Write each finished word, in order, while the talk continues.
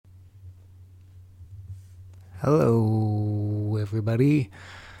Hello, everybody.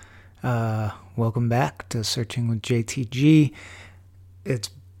 Welcome back to Searching with JTG. It's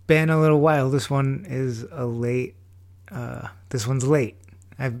been a little while. This one is this one's late.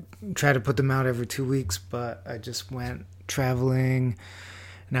 I try to put them out every 2 weeks, but I just went traveling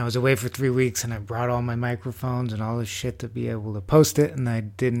and I was away for 3 weeks and I brought all my microphones and all this shit to be able to post it, and I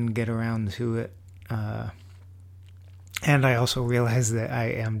didn't get around to it. And I also realized that I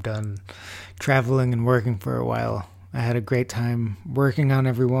am done traveling and working for a while. I had a great time working on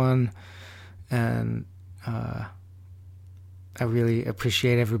everyone, and I really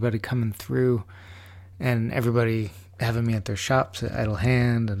appreciate everybody coming through and everybody having me at their shops at Idle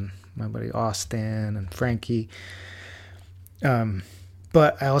Hand, and my buddy Austin and Frankie.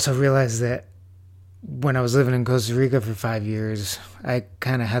 But I also realized that when I was living in Costa Rica for 5 years, I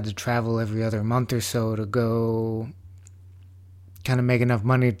kind of had to travel every other month or so to go kind of make enough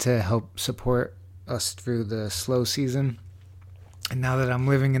money to help support us through the slow season. And now that I'm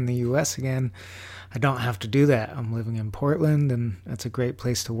living in the US again, I don't have to do that. I'm living in Portland, and it's a great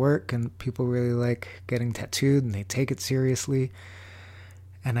place to work, and people really like getting tattooed and they take it seriously.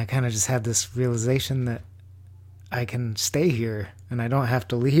 And I kind of just had this realization that I can stay here and I don't have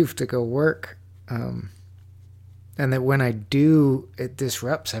to leave to go work. And that when I do, it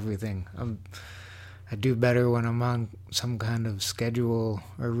disrupts everything. I do better when I'm on some kind of schedule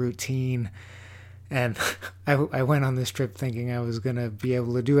or routine. And I went on this trip thinking I was going to be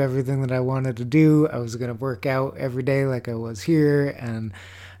able to do everything that I wanted to do. I was going to work out every day like I was here, and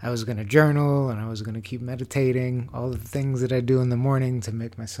I was going to journal, and I was going to keep meditating, all the things that I do in the morning to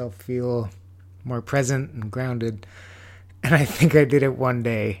make myself feel more present and grounded. And I think I did it one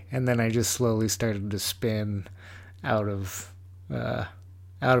day, and then I just slowly started to spin out of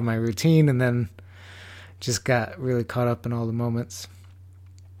my routine, and then just got really caught up in all the moments.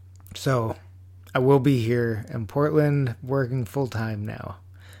 So I will be here in Portland working full time now.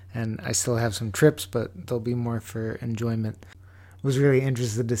 And I still have some trips, but they'll be more for enjoyment. I was really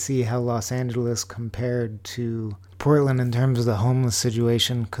interested to see how Los Angeles compared to Portland in terms of the homeless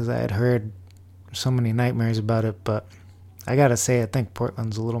situation, because I had heard so many nightmares about it. But I gotta say, I think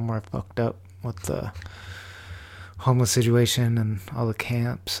Portland's a little more fucked up with the homeless situation and all the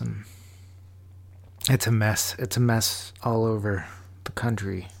camps, and it's a mess. It's a mess all over the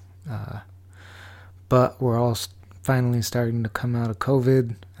country. But we're all finally starting to come out of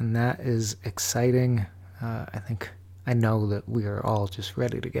COVID, and that is exciting. I know that we are all just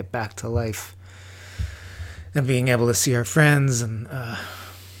ready to get back to life and being able to see our friends, and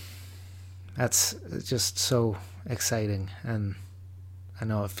that's just so exciting. And I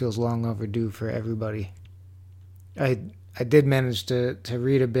know it feels long overdue for everybody. I did manage to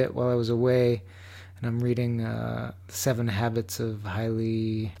read a bit while I was away. And I'm reading The 7 Habits of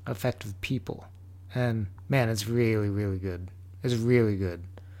Highly Effective People. And man, it's really, really good. It's really good.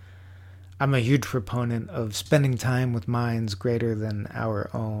 I'm a huge proponent of spending time with minds greater than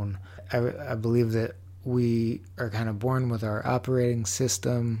our own. I believe that we are kind of born with our operating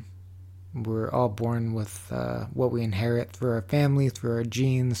system. We're all born with what we inherit through our family, through our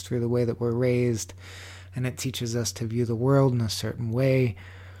genes, through the way that we're raised. And it teaches us to view the world in a certain way.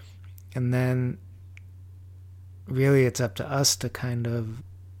 And then really it's up to us to kind of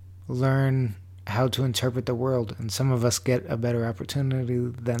learn how to interpret the world, and some of us get a better opportunity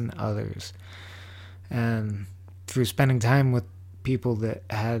than others. And through spending time with people that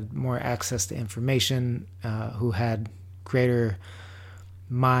had more access to information, who had greater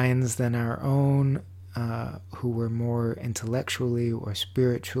minds than our own, who were more intellectually or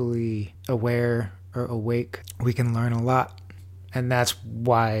spiritually aware or awake, we can learn a lot. And that's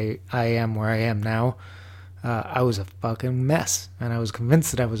why I am where I am now. I was a fucking mess, and I was convinced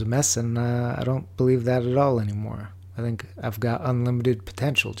that I was a mess, and I don't believe that at all anymore. I think I've got unlimited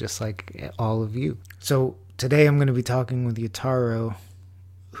potential, just like all of you. So today I'm going to be talking with Yataro,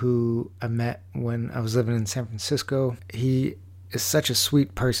 who I met when I was living in San Francisco. He is such a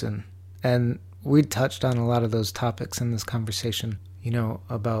sweet person, and we touched on a lot of those topics in this conversation,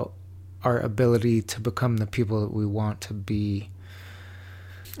 about our ability to become the people that we want to be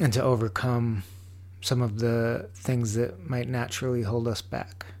and to overcome some of the things that might naturally hold us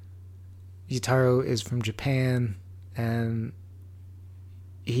back. Yataro is from Japan, and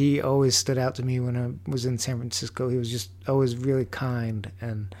he always stood out to me when I was in San Francisco. He was just always really kind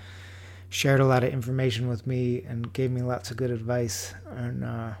and shared a lot of information with me and gave me lots of good advice. And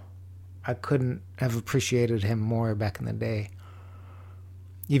I couldn't have appreciated him more back in the day.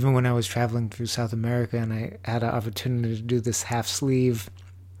 Even when I was traveling through South America and I had an opportunity to do this half sleeve,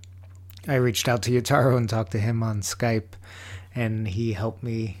 I reached out to Yataro and talked to him on Skype, and he helped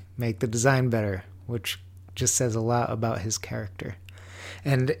me make the design better, which just says a lot about his character.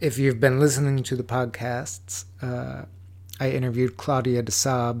 And if you've been listening to the podcasts, I interviewed Claudia de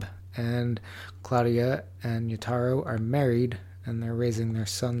Saab, and Claudia and Yutaro are married, and they're raising their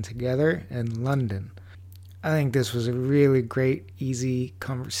son together in London. I think this was a really great, easy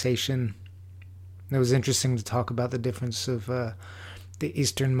conversation. It was interesting to talk about the difference of the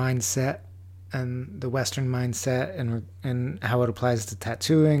Eastern mindset and the Western mindset, and how it applies to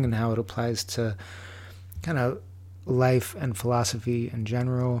tattooing and how it applies to kind of life and philosophy in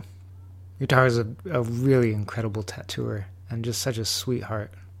general. Yutaro is a really incredible tattooer and just such a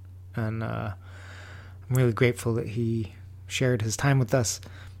sweetheart. And I'm really grateful that he shared his time with us.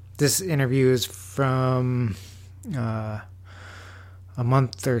 This interview is from a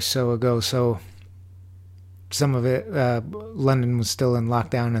month or so ago, so some of it, London was still in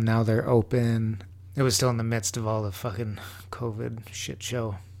lockdown and now they're open. It was still in the midst of all the fucking COVID shit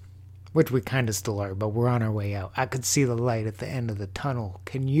show, which we kind of still are, but we're on our way out. I could see the light at the end of the tunnel.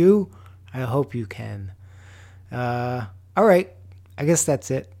 Can you? I hope you can. All right, I guess that's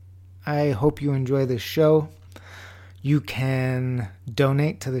it. I hope you enjoy this show. You can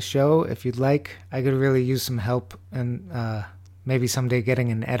donate to the show if you'd like. I could really use some help, and maybe someday getting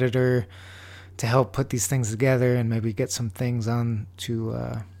an editor to help put these things together and maybe get some things on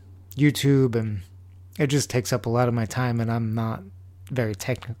to YouTube. And it just takes up a lot of my time, and I'm not very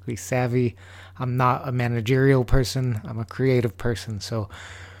technically savvy. I'm not a managerial person. I'm a creative person. So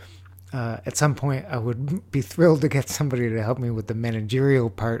at some point I would be thrilled to get somebody to help me with the managerial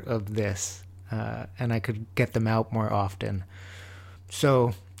part of this, and I could get them out more often.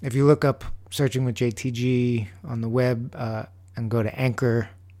 So if you look up Searching with JTG on the web and go to Anchor.com,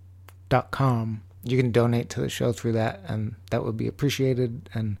 you can donate to the show through that, and that would be appreciated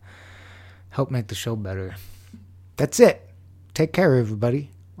and help make the show better. That's it. Take care,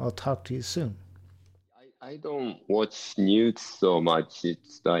 everybody. I'll talk to you soon. I don't watch news so much.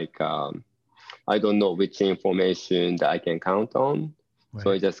 It's like I don't know which information that I can count on. Right.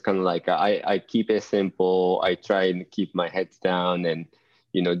 So it's just kind of like I keep it simple. I try and keep my head down and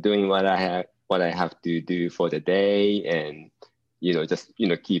doing what I have to do for the day, and just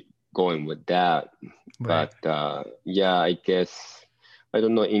keep going with that. Right. But I guess I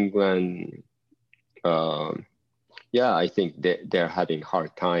don't know England. I think they're having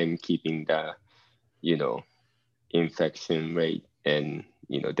hard time keeping the infection rate and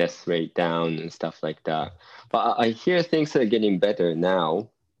death rate down and stuff like that. But I hear things are getting better now.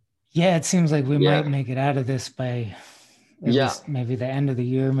 Yeah, it seems like we might make it out of this by at least maybe the end of the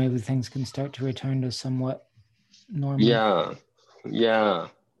year. Maybe things can start to return to somewhat normal. Yeah.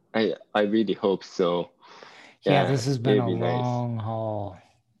 I really hope so. Yeah, this has been a long haul.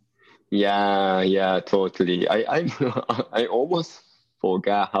 Yeah, totally. I almost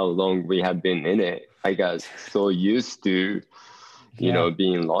forgot how long we have been in it. I got so used to,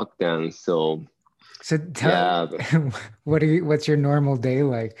 being locked down. So tell what's your normal day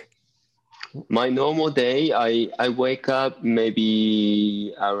like? My normal day, I wake up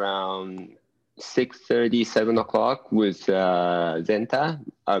maybe around 6:30, 7 o'clock with Zenta,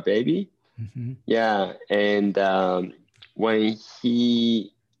 our baby. Mm-hmm. Yeah, and when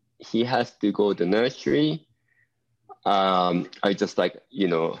he has to go to nursery, I just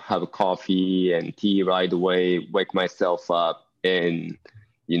have a coffee and tea right away, wake myself up and,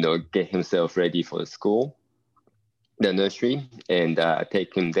 get himself ready for school, the nursery, and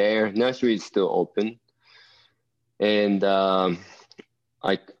take him there. Nursery is still open. And I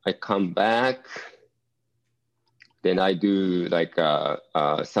come back, then I do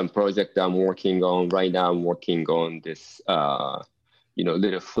some project I'm working on. Right now I'm working on this,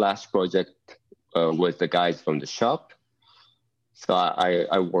 little flash project with the guys from the shop. So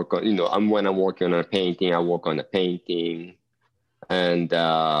I work on, when I'm working on a painting, I work on a painting, and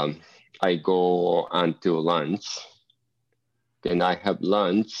I go until lunch. Then I have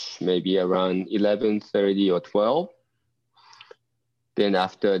lunch maybe around 11:30 or 12. Then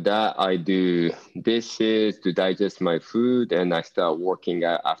after that, I do dishes to digest my food, and I start working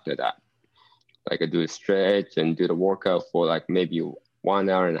out after that. I do a stretch and do the workout for maybe 1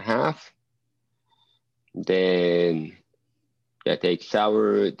 hour and a half. Then I take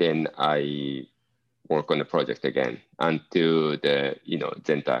shower, then I work on the project again until the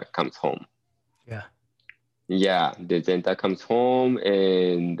Zenta comes home. Yeah, the Zenta comes home,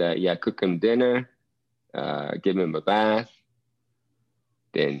 and cook him dinner, give him a bath,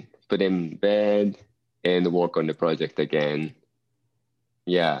 then put him in bed and work on the project again.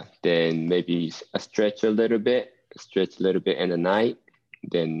 Yeah, then maybe stretch a little bit in the night,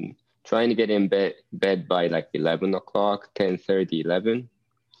 then trying to get in bed by 11 o'clock, 10:30, 11.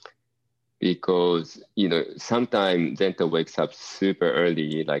 because sometimes Zenta wakes up super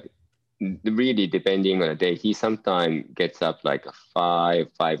early, like really depending on the day. He sometimes gets up like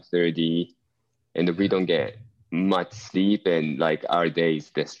 5:30, and we Yeah. don't get much sleep, and like our day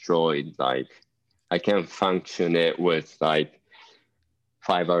is destroyed. Like I can't function it with like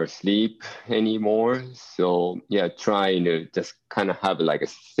 5 hour sleep anymore. So yeah, trying to just kind of have like a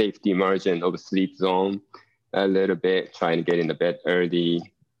safety margin of a sleep zone a little bit, trying to get in the bed early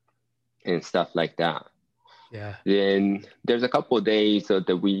and stuff like that. Yeah. Then there's a couple of days of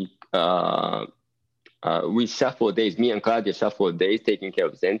the week. We shuffle days. Me and Claudia shuffle days taking care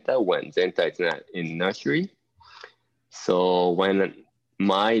of Zenta when Zenta is not in nursery. So when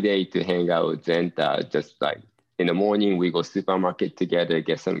my day to hang out with Zenta, just like in the morning, we go supermarket together,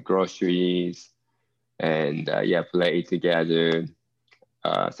 get some groceries, and yeah, play together.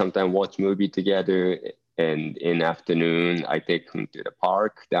 Sometimes watch movie together. And in afternoon, I take him to the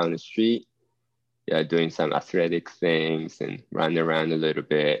park down the street. Yeah, doing some athletic things and run around a little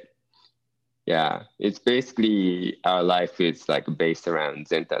bit. Yeah, it's basically our life is like based around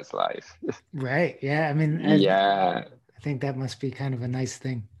Zenta's life. Right. Yeah. I mean, Yeah, I think that must be kind of a nice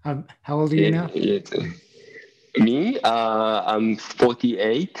thing. How old are you it, now? it me, I'm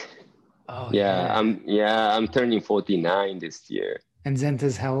 48. Oh Yeah, yeah. I'm turning 49 this year. And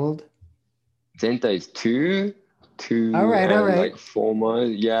Zenta's how old? Zenta is All two right. All and right. like 4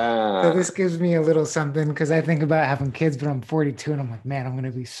 months. So Yeah. this gives me a little something because I think about having kids, but I'm 42 and I'm like, man, I'm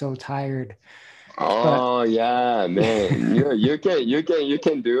gonna be so tired. But Oh yeah, man. You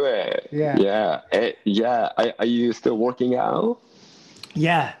can do it. yeah, Yeah. Yeah. Are you still working out?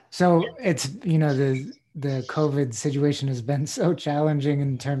 yeah. So it's the COVID situation has been so challenging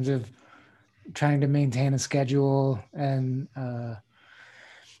in terms of trying to maintain a schedule and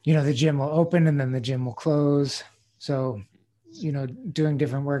the gym will open and then the gym will close. So doing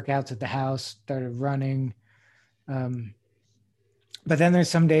different workouts at the house, started running. Um, but then there's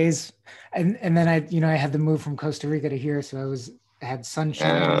some days, and then I had to move from Costa Rica to here, so I had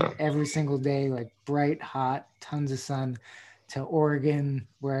sunshine Yeah. every single day, like bright, hot, tons of sun, to Oregon,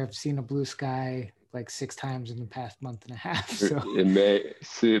 where I've seen a blue sky like 6 times in the past month and a half. So It may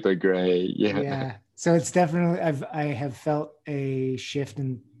super great. Yeah. yeah, so it's definitely I have felt a shift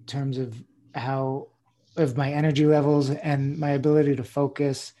in terms of how of my energy levels and my ability to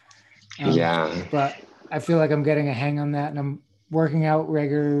focus. Yeah. But I feel like I'm getting a hang on that, and I'm working out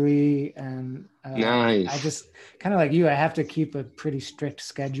regularly. And I Nice. just kind of like you, I have to keep a pretty strict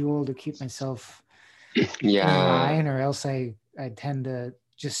schedule to keep myself in Yeah. line, or else I tend to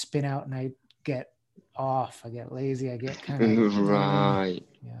just spin out and I get off. I get lazy. I get kind of Right.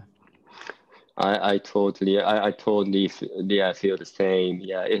 yeah. I feel the same.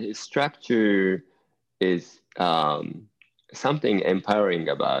 Yeah. Structure is something empowering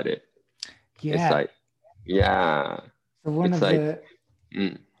about it. It's Yeah. like, yeah, So it's like,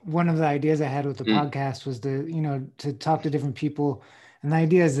 mm, one of the ideas I had with the mm, podcast was to talk to different people. And the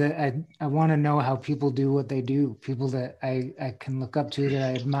idea is that I want to know how people do what they do, people that I can look up to, that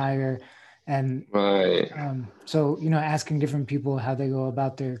I admire. And right. so, asking different people how they go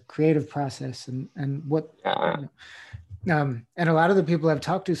about their creative process and what, Yeah. you and a lot of the people I've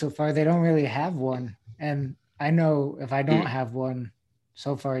talked to so far, they don't really have one. And I know if I don't Mm, have one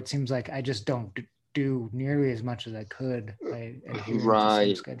so far, it seems like I just don't do nearly as much as I could by adhering to some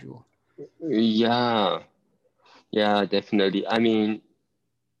right. schedule. Yeah. Yeah, definitely. I mean,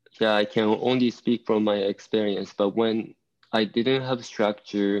 yeah, I can only speak from my experience, but when I didn't have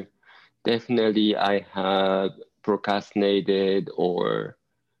structure, definitely I have procrastinated or,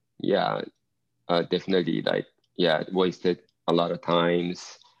 yeah, definitely like, yeah, wasted a lot of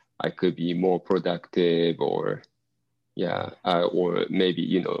times. I could be more productive or, yeah, Yeah. or maybe,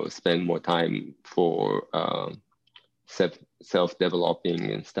 spend more time for self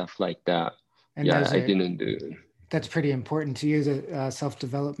developing and stuff like that. And Yeah, those I are didn't do. that's pretty important to you, the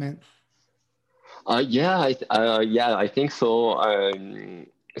self-development. Yeah, I think so.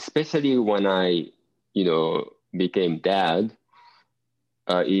 Especially when I, became dad,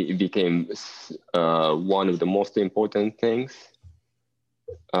 it became one of the most important things.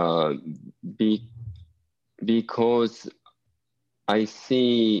 Uh, be, because I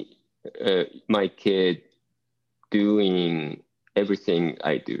see my kid doing everything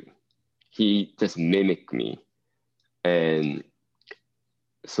I do. He just mimic me, and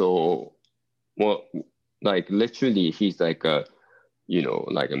so well, like literally, he's like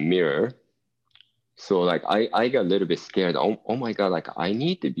like a mirror. So like I got a little bit scared. Oh my God, like I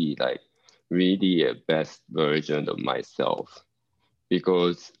need to be like really a best version of myself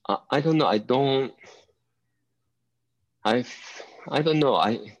because I don't know. I don't know.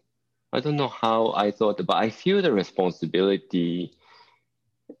 I don't know how I thought, but I feel the responsibility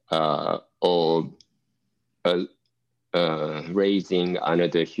of uh, raising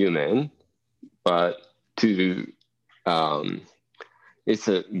another human, but to um, it's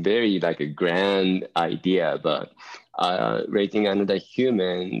a very like a grand idea, but raising another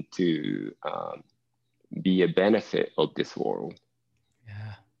human to be a benefit of this world.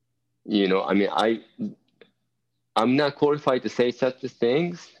 Yeah. I mean, I'm not qualified to say such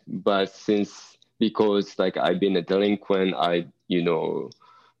things, but because like I've been a delinquent,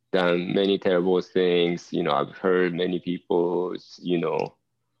 done many terrible things. I've heard many people's,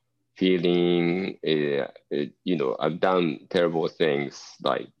 feeling. I've done terrible things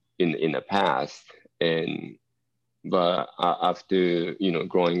like in the past, and but after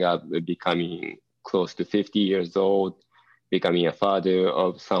growing up, becoming close to 50 years old, becoming a father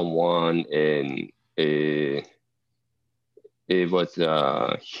of someone, and it was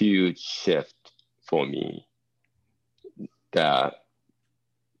a huge shift for me that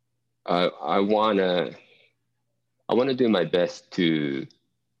I wanna do my best to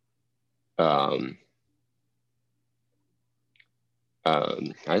um,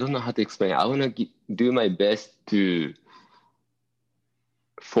 I don't know how to explain. I want to do my best to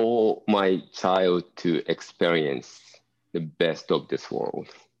for my child to experience the best of this world.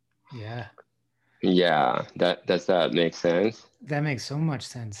 Yeah. Yeah, that does that make sense? That makes so much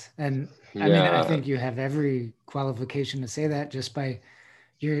sense. And I mean, I Yeah, think you have every qualification to say that just by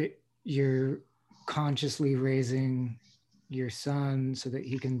you're you're consciously raising your son so that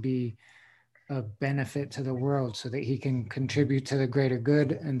he can be a benefit to the world, so that he can contribute to the greater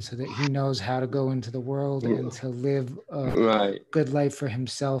good, and so that he knows how to go into the world and to live a right. good life for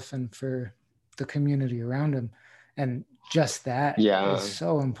himself and for the community around him. And just that is Yeah,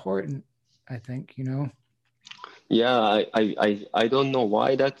 so important, I think, you know. yeah. I don't know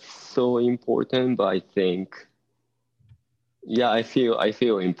why that's so important, but I think yeah, I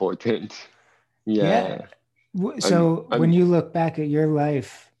feel important. Yeah. Yeah, I'm So when I'm you look back at your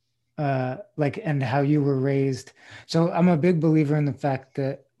life, like, and how you were raised, so I'm a big believer in the fact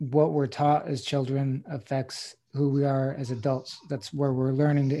that what we're taught as children affects who we are as adults. That's where we're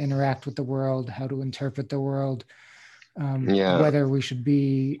learning to interact with the world, how to interpret the world, yeah, whether we should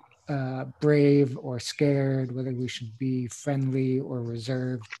be brave or scared, whether we should be friendly or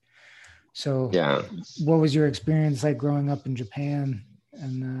reserved. So, yeah. what was your experience like growing up in Japan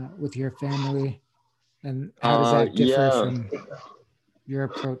and with your family? And how does that differ Yeah. from your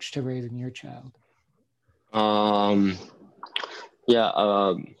approach to raising your child? Um, yeah.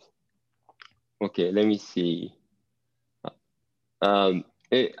 Okay. Let me see.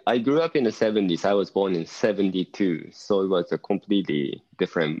 I grew up in the 70s. I was born in 72, so it was a completely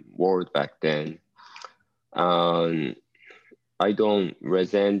different world back then. Um, I don't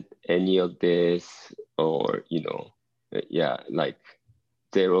resent any of this, or yeah, like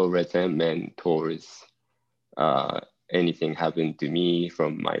zero resentment towards anything happened to me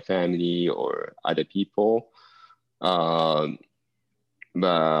from my family or other people. Um,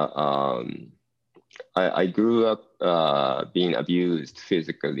 but I grew up being abused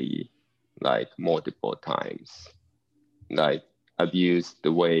physically, like multiple times, like abused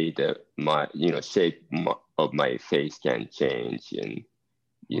the way that my shape of my face can change, and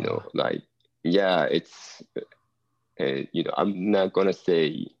Wow. like yeah, it's I'm not gonna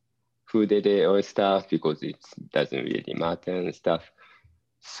say who did it or stuff because it doesn't really matter and stuff.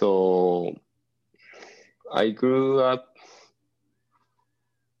 So I grew up.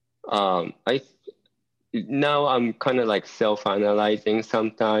 I Now I'm kind of like self-analyzing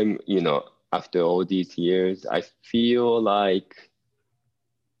sometime, after all these years. I feel like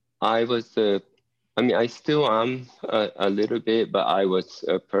I was I mean, I still am a little bit, but I was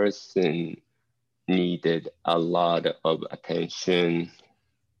a person needed a lot of attention,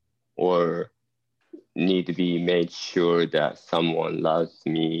 or need to be made sure that someone loves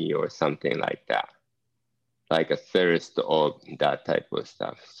me or something like that, like a thirst of that type of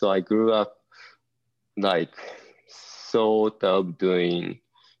stuff. So I grew up like sort of doing,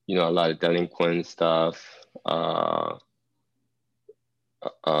 a lot of delinquent stuff.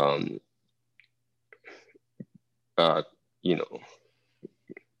 Um, uh, you know,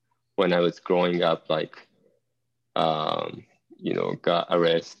 when I was growing up, like, um, got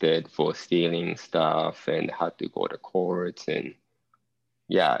arrested for stealing stuff and had to go to court, and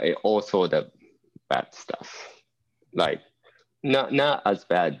yeah, all sort of bad stuff. Like, not as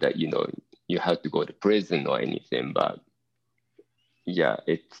bad that you have to go to prison or anything, but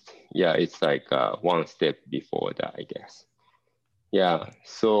it's like one step before that, I guess. Yeah.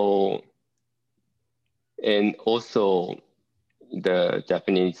 So, and also, the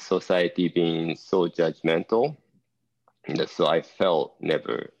Japanese society being so judgmental. And so I felt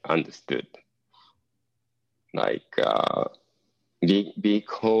never understood. Like,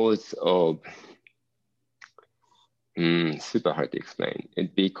 because of, super hard to explain.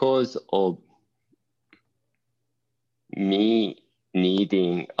 Because of me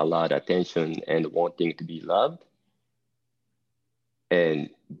needing a lot of attention and wanting to be loved,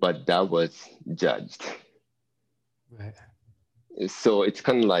 but that was judged. Right. So it's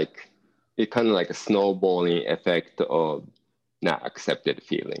kind of like a snowballing effect of not accepted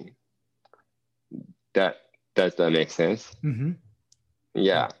feeling. Does that make sense? Mm-hmm.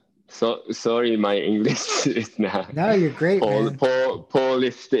 Yeah. So sorry, my English is not No, you're great, man.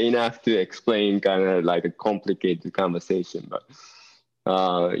 polished enough to explain kind of like a complicated conversation, but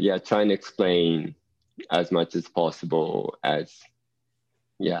yeah, trying to explain as much as possible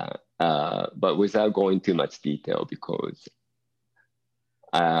but without going too much detail, because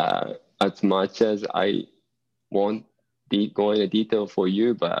as much as I won't go into detail for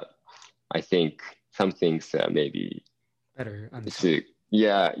you, but I think some things maybe Better should,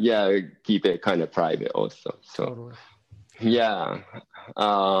 keep it kind of private also. So totally. yeah.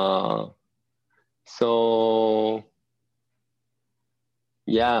 So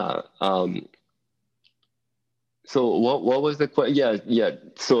yeah. So what was the question? Yeah.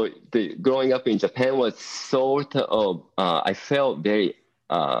 So the growing up in Japan was sort of I felt very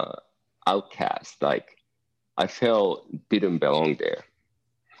outcast. Like I felt didn't belong there.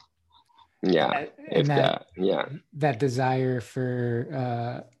 Yeah. And Yeah. that desire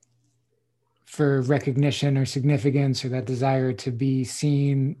for recognition or significance, or that desire to be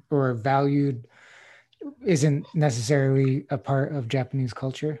seen or valued, isn't necessarily a part of Japanese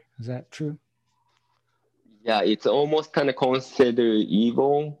culture. Is that true? Yeah, it's almost kind of considered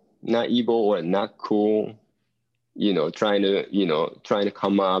evil, not evil or not cool. Trying to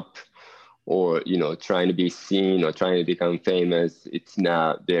come up, or trying to be seen or trying to become famous. It's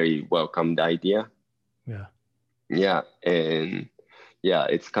not very welcomed idea. Yeah. Yeah, and yeah,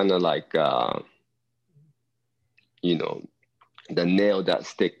 it's kind of like the nail that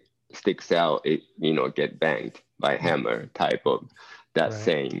sticks out, it get banged by hammer type of that Right.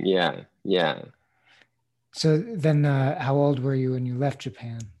 saying. Yeah. So then, how old were you when you left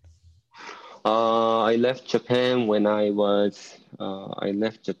Japan? I left Japan when I left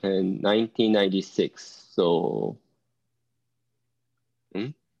Japan 1996. So,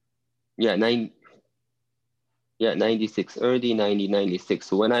 yeah, 96, early 1996.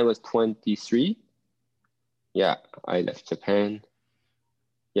 So when I was 23, yeah, I left Japan.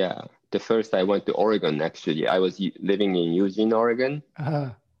 Yeah, the first I went to Oregon, actually. I was living in Eugene, Oregon.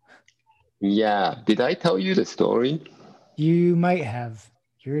 Yeah, did I tell you the story? You might have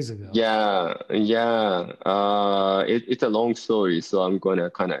years ago. Yeah. It's a long story, so I'm gonna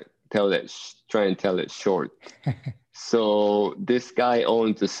kind of try and tell it short. So this guy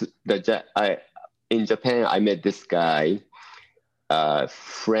owns in Japan. I met this guy,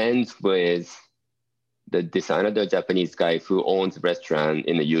 friends with this another Japanese guy who owns a restaurant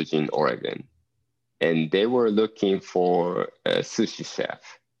in Eugene, Oregon, and they were looking for a sushi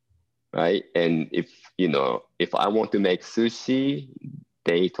chef, right? And if I want to make sushi,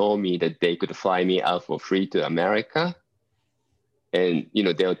 they told me that they could fly me out for free to America, and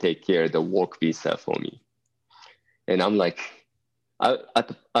they'll take care of the work visa for me. And I'm like,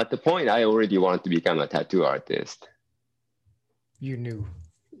 at the point, I already wanted to become a tattoo artist. You knew.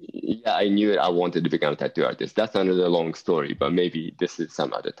 Yeah, I knew it. I wanted to become a tattoo artist. That's another long story, but maybe this is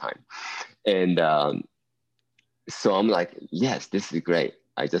some other time. And so I'm like, yes, this is great.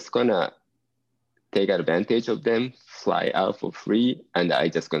 I just gonna take advantage of them, fly out for free, and I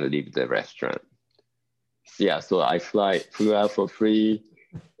just gonna leave the restaurant. Yeah, so I flew out for free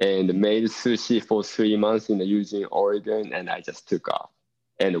and made sushi for 3 months in Eugene, Oregon, and I just took off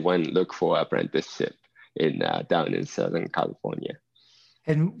and went look for apprenticeship down in Southern California.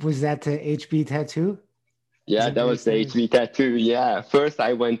 And was that to HB Tattoo? Yeah, that was the HB Tattoo. Yeah, first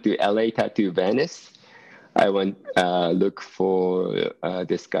I went to LA Tattoo Venice. I went look for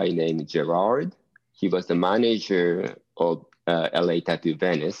this guy named Gerard. He was the manager of LA Tattoo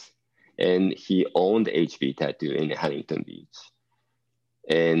Venice, and he owned HB Tattoo in Huntington Beach.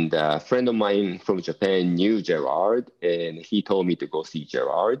 And a friend of mine from Japan knew Gerard, and he told me to go see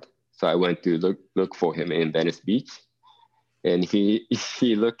Gerard. So I went to look for him in Venice Beach. And he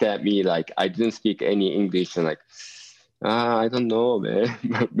looked at me like I didn't speak any English, and like, I don't know, man.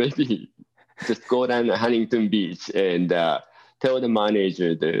 Maybe just go down to Huntington Beach and tell the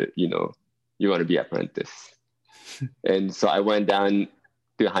manager that you want to be apprentice. And so I went down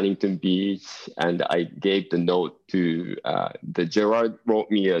to Huntington Beach, and I gave the note to the Gerard wrote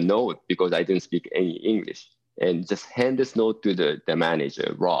me a note because I didn't speak any English, and just hand this note to the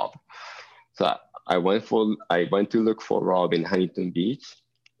manager, Rob. So I went to look for Rob in Huntington Beach,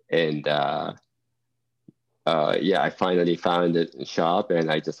 and I finally found the shop,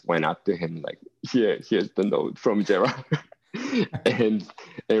 and I just went up to him like, here's the note from Gerard. and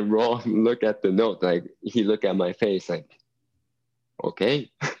Rob looked at the note, like he looked at my face like, okay.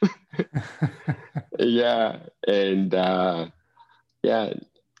 Yeah. And that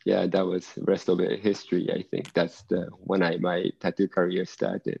was the rest of the history. I think that's when my tattoo career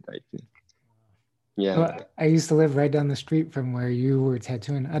started, I think. Yeah. Well, I used to live right down the street from where you were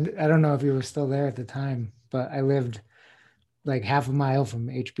tattooing. I don't know if you were still there at the time, but I lived like half a mile from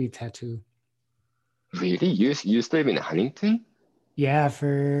HB Tattoo. Really? You live in Huntington? Yeah,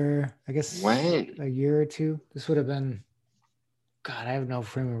 for I guess when? a year or two. This would have been, God, I have no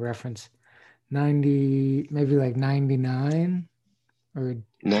frame of reference. 90, maybe like 99 or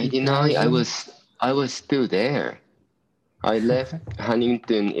 99. 2000. I was still there. I left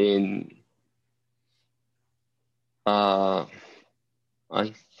Huntington in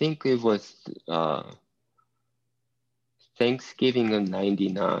I think it was Thanksgiving of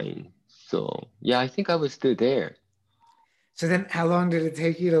 99. So yeah, I think I was still there. So then how long did it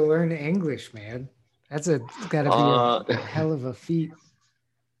take you to learn English, man? It's got to be a hell of a feat.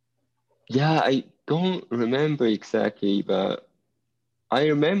 Yeah, I don't remember exactly, but I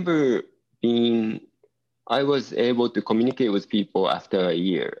remember I was able to communicate with people after a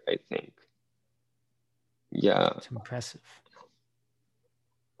year, I think. Yeah. It's impressive.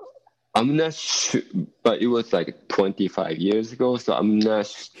 I'm not sure, but it was like 25 years ago. So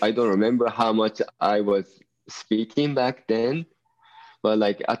I don't remember how much I was speaking back then. But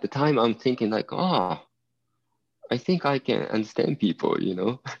like at the time, I'm thinking like, I think I can understand people,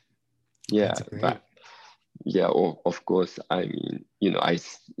 Yeah, but yeah, of course. I mean, I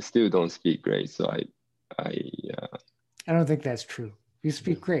still don't speak great. So I don't think that's true. You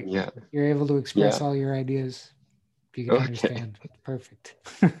speak great. Yeah. You're able to express all your ideas. You can understand. Perfect.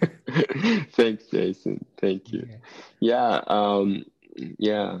 Thanks, Jason. Thank you. Yeah.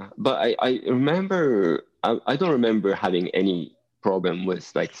 But I remember, I don't remember having any problem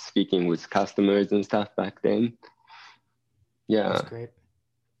with like speaking with customers and stuff back then. Yeah. That's great.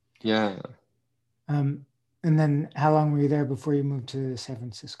 Yeah. And then how long were you there before you moved to San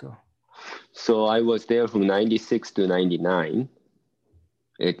Francisco? So I was there from 96 to 99,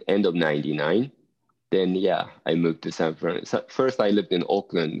 at end of 99. Then, I moved to San Francisco. First, I lived in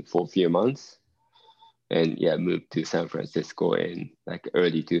Oakland for a few months. And moved to San Francisco in like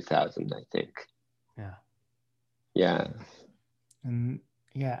early 2000, I think. Yeah. Yeah. And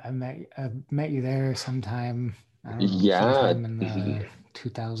I met you there sometime. I don't know, sometime in the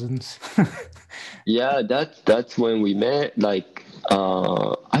 2000s. Yeah, that's when we met. Like,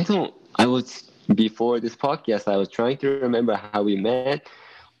 I was before this podcast. I was trying to remember how we met,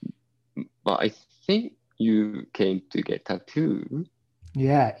 but I think you came to get tattooed.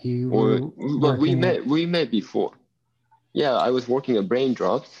 Yeah, you were. But we met before. Yeah, I was working at Brain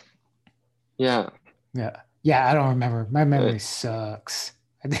Drops. Yeah. Yeah, I don't remember. My memory sucks.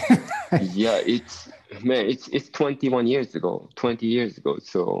 Yeah, it's 21 years ago, 20 years ago.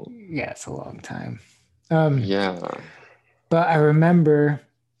 So yeah, it's a long time. Yeah. But I remember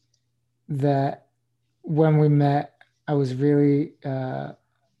that when we met, I was really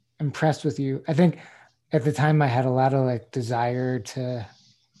impressed with you. I think at the time I had a lot of like desire to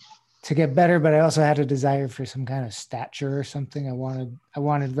get better, but I also had a desire for some kind of stature or something. I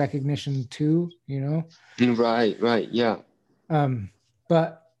wanted recognition too, Right, yeah.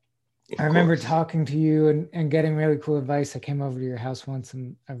 But I remember talking to you and getting really cool advice. I came over to your house once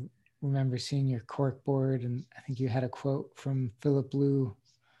and I remember seeing your cork board, and I think you had a quote from Philip Liu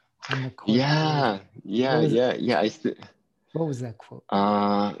on the cork board. Yeah. What was that quote?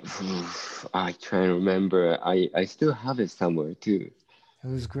 I try to remember. I still have it somewhere too. It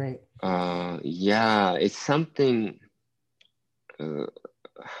was great. Yeah, it's something.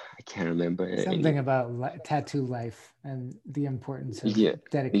 I can't remember. Something about tattoo life and the importance of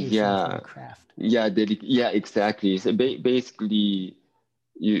dedication to the craft. Yeah, exactly. So basically,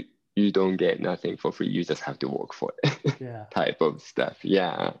 you don't get nothing for free. You just have to work for it. Yeah. Type of stuff.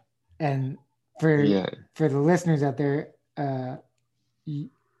 Yeah. And for the listeners out there,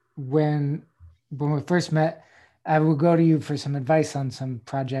 when we first met, I would go to you for some advice on some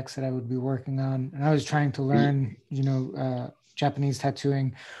projects that I would be working on, and I was trying to learn, Japanese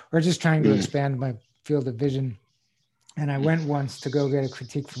tattooing, or just trying to expand my field of vision. And I went once to go get a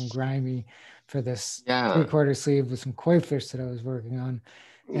critique from Grimy for this 3/4 sleeve with some koi fish that I was working on.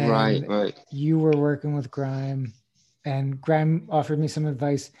 Right, and right. you were working with Grime, and Grime offered me some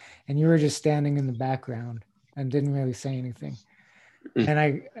advice, and you were just standing in the background and didn't really say anything. Mm. And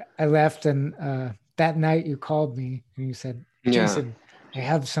I left, and that night you called me and you said, Yeah. Jason, I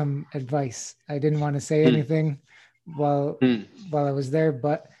have some advice. I didn't want to say Mm. anything while Mm. while I was there,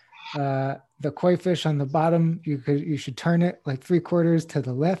 but the koi fish on the bottom, you should turn it like 3/4 to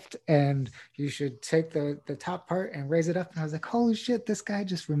the left, and you should take the top part and raise it up. And I was like, holy shit, this guy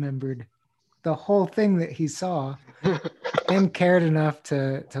just remembered the whole thing that he saw and cared enough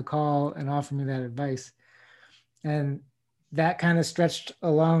to call and offer me that advice. And that kind of stretched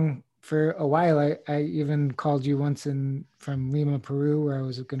along for a while. I even called you once in from Lima, Peru, where I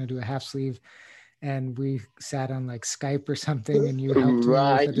was going to do a half sleeve, and we sat on like Skype or something, and you helped me with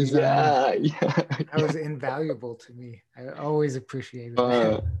Right. the design. Yeah. Yeah. That was invaluable to me. I always appreciated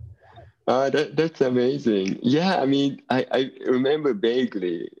that. Uh, that's amazing. Yeah, I mean, I remember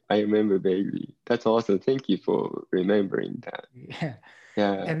vaguely. I remember vaguely. That's awesome. Thank you for remembering that. Yeah,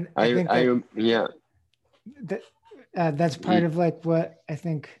 Yeah, and I think yeah. that that's part Y- of like what I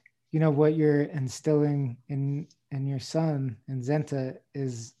think, what you're instilling in your son and Zenta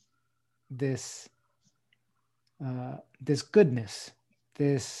is this this goodness,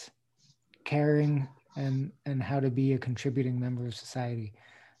 this caring, and how to be a contributing member of society.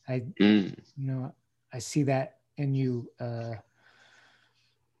 I Mm, you know I see that in you,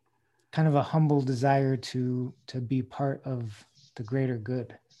 kind of a humble desire to be part of the greater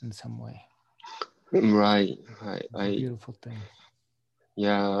good in some way. right, right. It's a beautiful thing.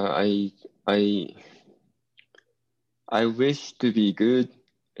 Yeah, I, I wish to be good,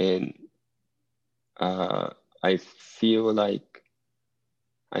 and uh, I feel like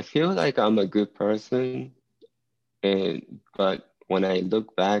I feel like I'm a good person, and but when I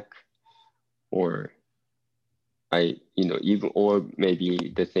look back, or even, or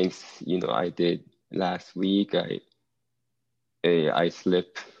maybe the things, I did last week, I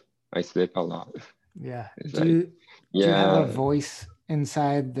slip, I slip a lot. Yeah. It's Do like, you have a yeah, voice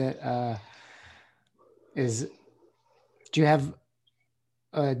inside that is do you have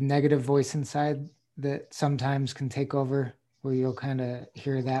a negative voice inside that sometimes can take over, where you'll kind of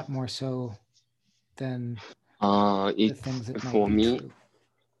hear that more so than the it's things that might for be me. true?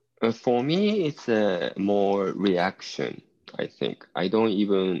 For me, it's a more reaction. I think I don't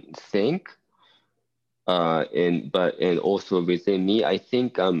even think. And also within me, I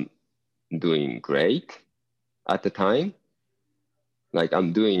think I'm doing great at the time. Like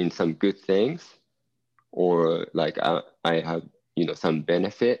I'm doing some good things, or like I have some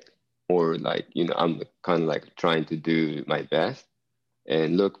benefit, or like I'm kind of like trying to do my best,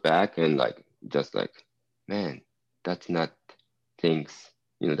 and look back and like just like, man, that's not things,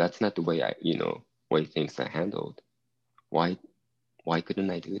 that's not the way way things are handled. Why why couldn't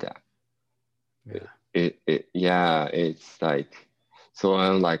I do that? Yeah. Yeah, it's like, so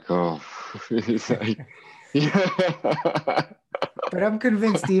I'm like, oh, it's like, yeah. But I'm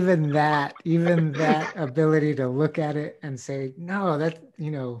convinced even that ability to look at it and say,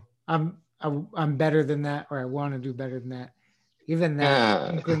 no, I'm better than that, or I want to do better than that. Even that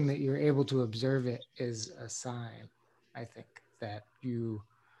Yeah. inkling that you're able to observe it is a sign, I think, that you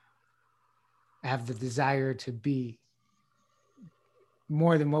have the desire to be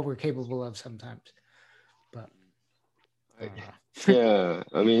more than what we're capable of sometimes. But Yeah,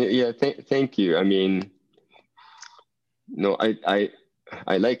 I mean, yeah, thank you. I mean, no,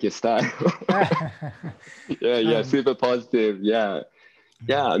 I like your style. Yeah, yeah, um, super positive. Yeah.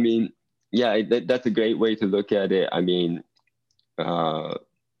 Yeah, I mean, yeah, that's a great way to look at it. I mean, uh,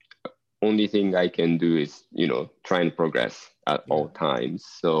 only thing I can do is, try and progress at yeah, all times.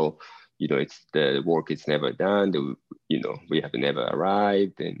 So, it's the work is never done. We have never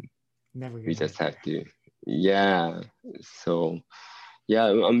arrived, and never we gonna just get have there. to, yeah. So, yeah,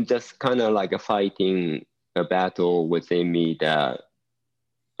 I'm just kind of like a fighting a battle within me, that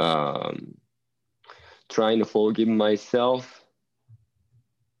um, trying to forgive myself,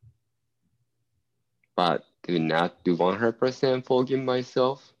 but do not do 100% forgive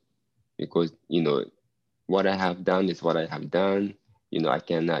myself, because what I have done is what I have done. I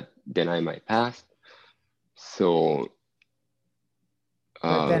cannot deny my past. So, But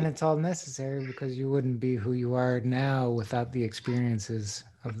uh, then it's all necessary because you wouldn't be who you are now without the experiences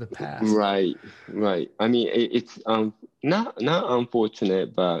of the past. right, right. I mean, it's not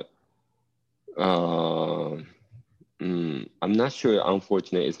unfortunate, but uh, I'm not sure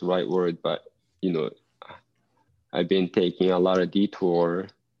unfortunate is the right word, but you know, I've been taking a lot of detour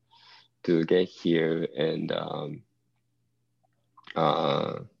to get here, and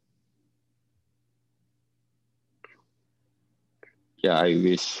uh, yeah, I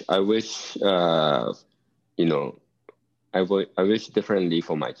wish, you know, I wish differently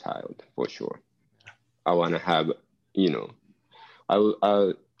for my child, for sure. I want to have, you know,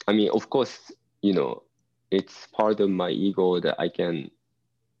 I mean, of course, you know, it's part of my ego that I can,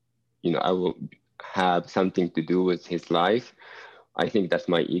 I will have something to do with his life. I think that's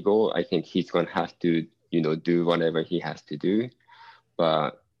my ego. I think he's going to have to, do whatever he has to do.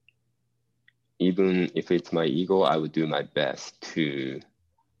 But even if it's my ego, I would do my best to,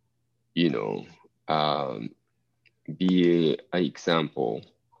 you know, um, be an example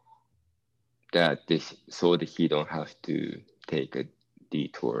so that he don't have to take a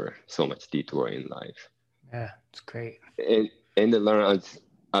so much detour in life, Yeah, it's great. and learn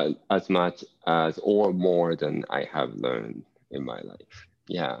as much as or more than I have learned in my life.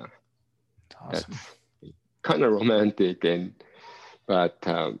 Yeah, It's awesome. that's kind of romantic, but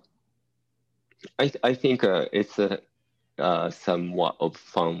I think it's a somewhat of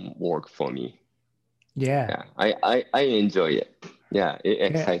fun work for me. Yeah. Yeah, I enjoy it. Yeah, it Yeah.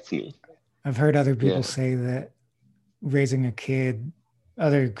 excites me. I've heard other people Yeah. say that raising a kid,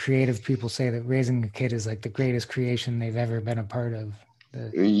 other creative people say that raising a kid is like the greatest creation they've ever been a part of.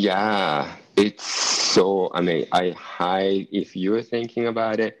 The Yeah, it's so, I mean, if you're thinking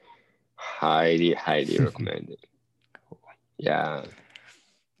about it, highly, highly recommend it. Yeah.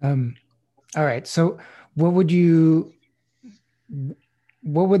 um all right. So what would you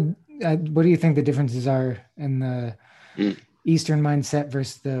what do you think the differences are in the Mm. Eastern mindset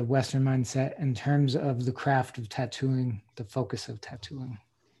versus the Western mindset in terms of the craft of tattooing, the focus of tattooing?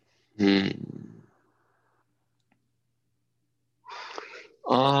 Mm.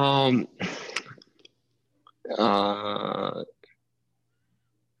 Um, uh,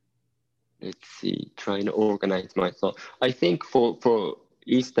 let's see, trying to organize my thought. I think for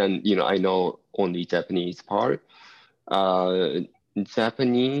Eastern, I know only Japanese part. Uh,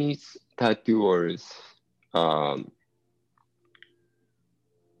 Japanese tattooers, um,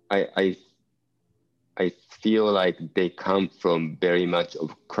 I, I I feel like they come from very much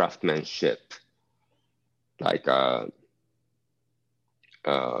of craftsmanship, like uh,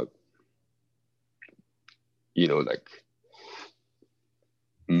 like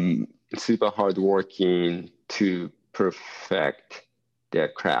mm, super hardworking to perfect their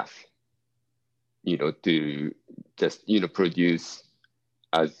craft, to just produce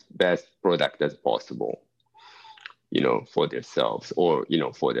as best product as possible, for themselves or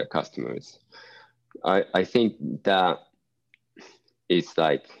for their customers. I think that is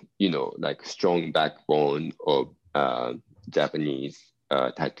like like strong backbone of Japanese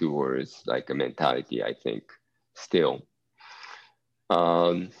tattooers, like a mentality. I think still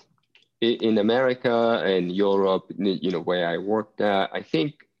um, in America and Europe, where I worked at, I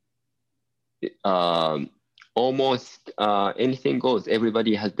think um, almost anything goes.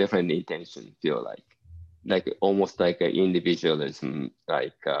 Everybody has different intention. Feel like almost like an individualism,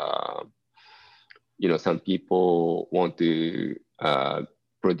 like. Some people want to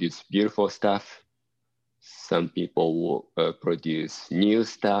produce beautiful stuff. Some people will produce new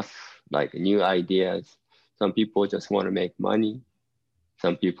stuff, like new ideas. Some people just want to make money.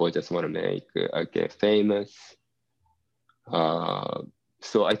 Some people just want to get famous. Uh,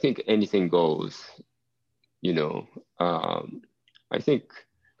 so I think anything goes. You know, um, I think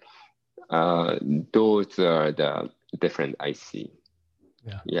those are the different I see.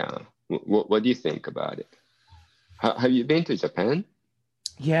 Yeah. Yeah. What do you think about it? Have you been to Japan?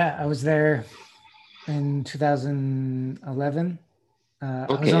 Yeah, I was there in 2011. I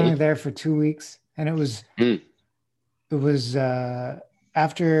was only Okay. there for 2 weeks, and it was Mm. it was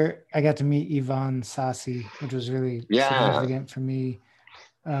after I got to meet Yvonne Sassi, which was really Yeah. significant for me.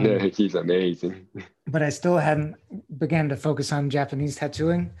 No, Um, he's amazing. but I still hadn't began to focus on Japanese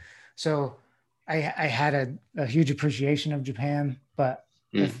tattooing, so I had a huge appreciation of Japan. But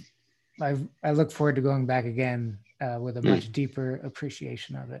Mm, if I look forward to going back again with a mm. much deeper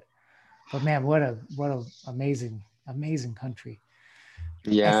appreciation of it. But man, what a amazing country.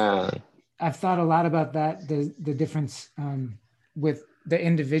 I've Yeah. I've thought a lot about that, the difference with the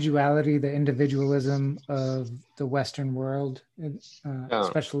individuality, the individualism of the Western world, Yeah.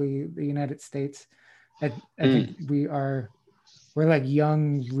 especially the United States. I think Mm, we're like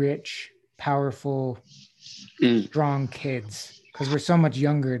young, rich, powerful, mm. strong kids because we're so much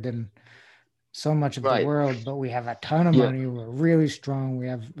younger than so much of the Right. world, but we have a ton of Yeah. money. We're really strong. We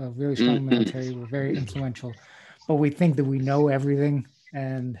have a really Mm, strong mm. military. We're very influential, but we think that we know everything,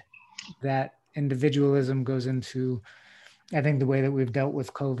 and that individualism goes into, I think, the way that we've dealt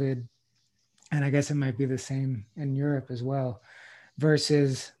with COVID, and I guess it might be the same in Europe as well,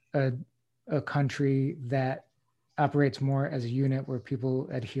 versus a country that operates more as a unit where people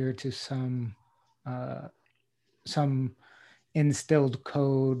adhere to some instilled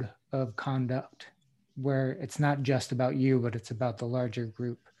code of conduct, where it's not just about you, but it's about the larger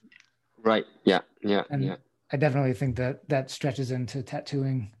group. Right. Yeah. Yeah. And yeah. I definitely think that stretches into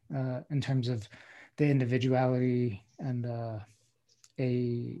tattooing in terms of the individuality and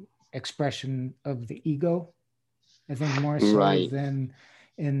a expression of the ego. I think more so Right. than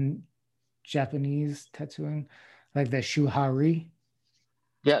in Japanese tattooing, like the shuhari.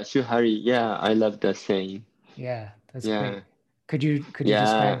 Yeah. Shuhari. Yeah. I love that saying. Yeah, that's Yeah. great. Could you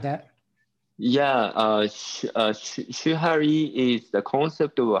describe Yeah. that? Yeah. Shuhari is the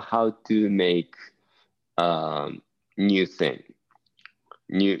concept of how to make new thing.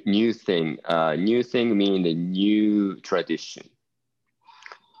 New thing mean the new tradition.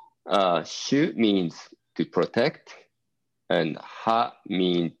 Shu means to protect, and ha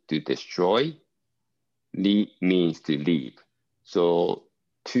means to destroy. Li means to leave. So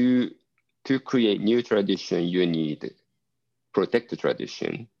to create new tradition, you need protect the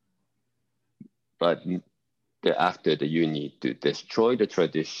tradition, but after that you need to destroy the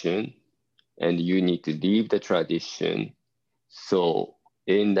tradition, and you need to leave the tradition. So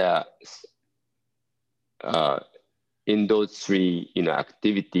in the in those three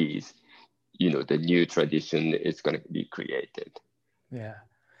activities, the new tradition is going to be created. Yeah.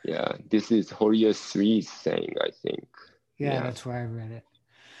 Yeah, this is Horia 3 saying, I think. Yeah, that's where I read it.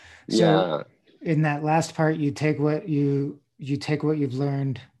 So Yeah. in that last part, you take what you've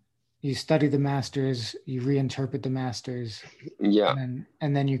learned, you study the masters, you reinterpret the masters, Yeah.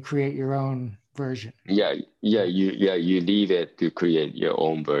 and then you create your own version. Yeah. You leave it to create your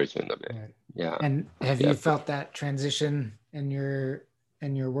own version of it. Right. Yeah. And have Yeah. you felt that transition in your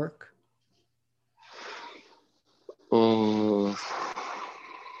work? Oh,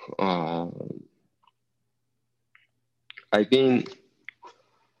 uh, I've been,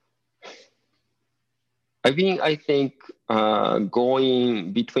 I think,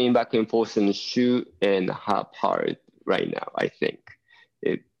 going between back and forth and shoot and half hard right now. I think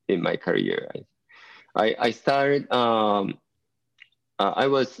in my career, I started. I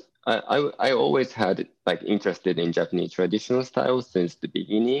always had like interested in Japanese traditional styles since the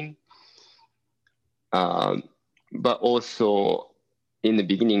beginning. But also in the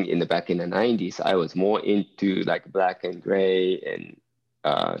beginning, back in the 90s, I was more into like black and gray and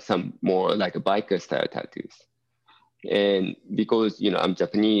some more like biker style tattoos. And because I'm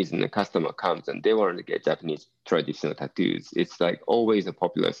Japanese and the customer comes and they want to get Japanese traditional tattoos, it's like always a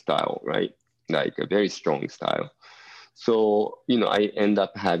popular style, right? Like a very strong style. So I end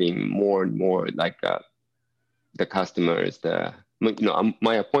up having more and more like the customers.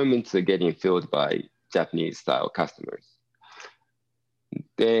 My appointments are getting filled by Japanese style customers.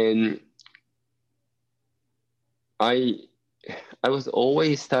 Then I was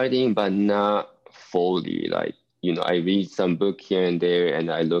always studying, but not fully. Like I read some book here and there, and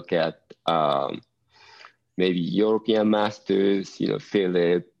I look at maybe European masters,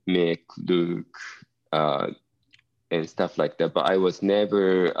 Philip, Mick, Luke, and stuff like that. But I was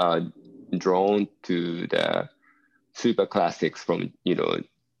never drawn to the super classics from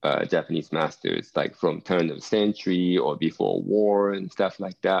Japanese masters, like from turn of the century or before war and stuff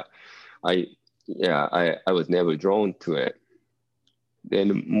like that. I was never drawn to it.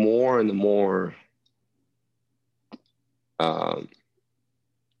 Then more and more, I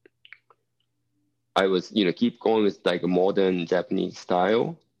was keep going with like a modern Japanese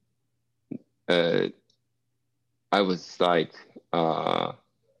style. I was like I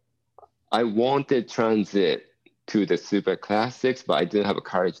wanted transit to the super classics, but I didn't have a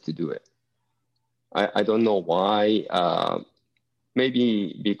courage to do it. I don't know why.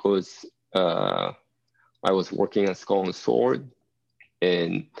 Maybe because I was working at Skull and Sword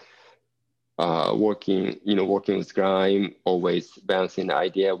and working with Grime, always bouncing the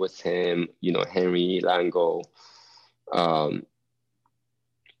idea with him, Henry Lango.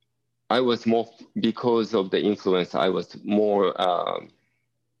 I was more, because of the influence, I was more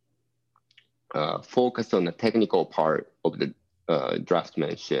focused on the technical part of the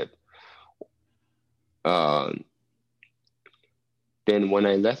draftsmanship. Then when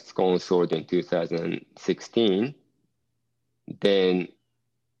I left Skull and Sword in 2016, then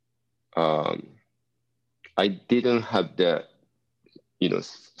I didn't have the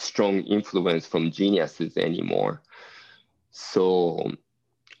strong influence from geniuses anymore. So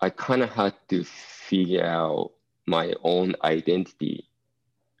I kind of had to figure out my own identity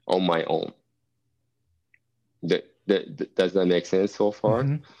on my own. Does that make sense so far?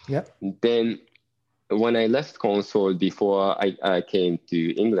 Mm-hmm. Yep. Then when I left Console, before I came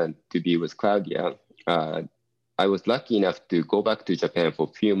to England to be with Claudia, I was lucky enough to go back to Japan for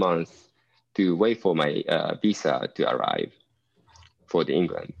a few months to wait for my visa to arrive for the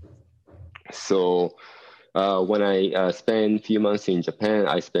England. So when I spent a few months in Japan,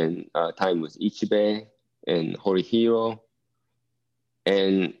 I spent time with Ichibe and Horihiro.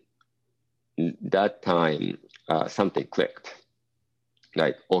 And that time, something clicked.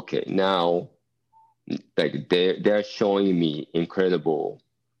 Like, okay, now, like they're showing me incredible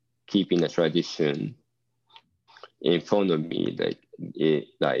keeping a tradition in front of me.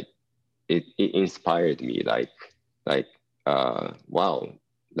 It inspired me. Like wow,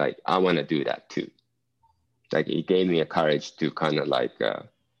 like I want to do that too. Like it gave me a courage to kind of like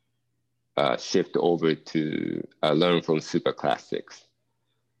shift over to learn from super classics.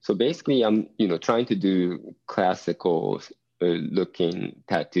 So basically, I'm trying to do classical looking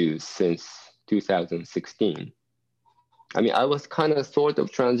tattoos since 2016. I mean, I was kind of sort of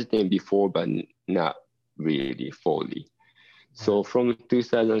transiting before, but not really fully. So from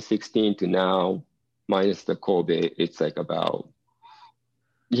 2016 to now, minus the COVID, it's like about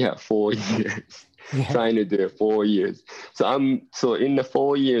 4 years. Trying to do it 4 years. So in the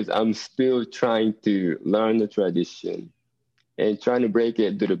 4 years, I'm still trying to learn the tradition and trying to break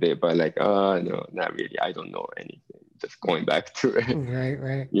it a little bit, but like, no, not really. I don't know anything. Just going back to it.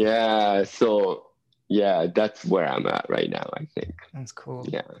 Right. Yeah. So yeah, that's where I'm at right now, I think. That's cool.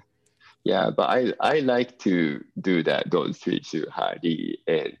 Yeah. But I like to do those three hari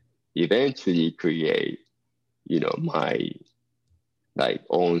and eventually create, my like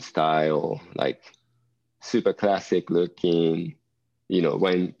own style, like super classic looking,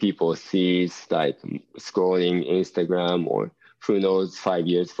 when people sees like scrolling Instagram or who knows 5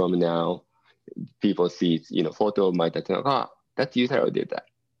 years from now, people see, photo of my tattoo, that Yutaro did that.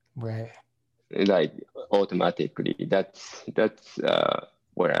 Right. Like automatically, that's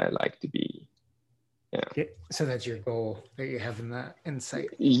where I like to be. Yeah. So that's your goal, that you have in that insight.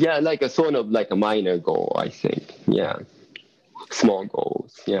 Yeah, like a sort of like a minor goal, I think. Yeah. Small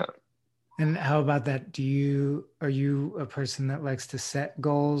goals. Yeah. And how about that? Are you a person that likes to set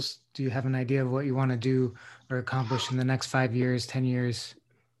goals? Do you have an idea of what you want to do or accomplish in the next 5 years, 10 years?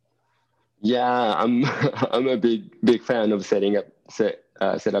 Yeah, I'm I'm a big fan of set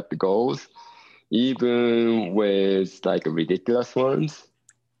up the goals, even with like ridiculous ones,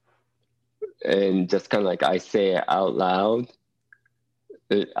 and just kind of like I say it out loud.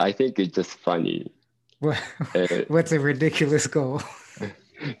 I think it's just funny. What's a ridiculous goal?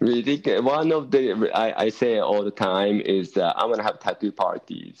 Ridiculous. One of I say it all the time is I'm gonna have tattoo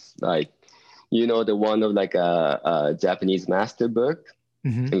parties, like the one of like a Japanese master book.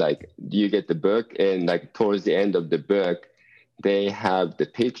 Mm-hmm. Like you get the book, and like towards the end of the book, they have the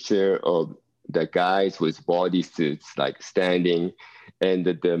picture of the guys with bodysuits like standing, and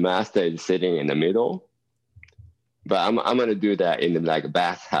the master is sitting in the middle. But I'm gonna do that in like a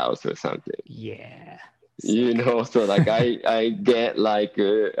bathhouse or something. Yeah. So like I get like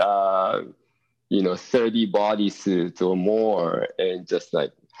 30 bodysuits or more, and just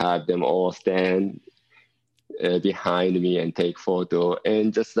like have them all stand behind me and take photo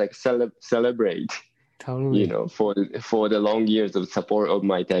and just like celebrate. Totally. For the long years of support of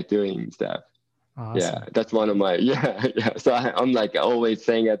my tattooing stuff. Awesome. Yeah, that's one of my So I'm like always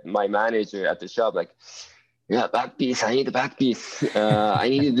saying at my manager at the shop, like, yeah, back piece. I need the back piece. I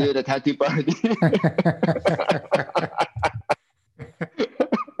need to do the tattoo party.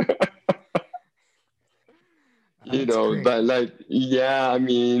 Great. But like, I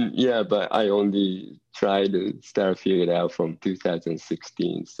mean, but I only tried to start figuring it out from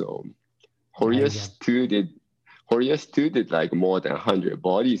 2016. So Horius 2 did like more than 100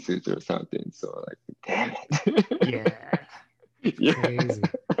 bodysuits or something. So like, damn it. Yeah. Crazy.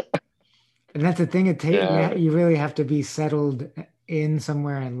 And that's the thing. You really have to be settled in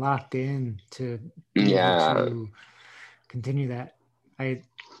somewhere and locked in to be able to continue that.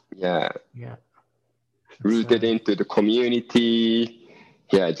 Rooted into the community.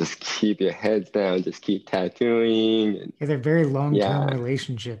 Yeah, just keep your heads down. Just keep tattooing. They're very long-term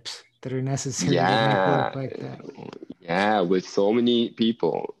relationships that are necessary to make work like that. Yeah, with so many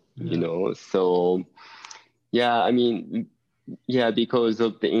people, So, I mean, because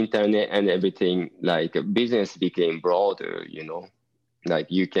of the internet and everything, like business became broader,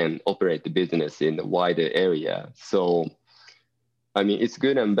 like you can operate the business in a wider area. So, I mean, it's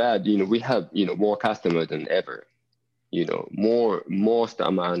good and bad. We have, more customers than ever. Most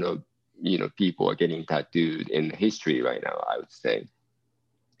amount of, people are getting tattooed in history right now, I would say.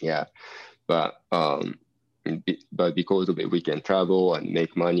 Yeah. But because of it, we can travel and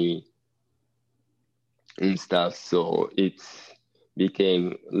make money and stuff. So it's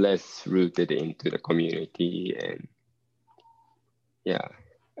became less rooted into the community. And yeah,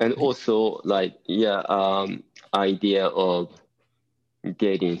 and also like idea of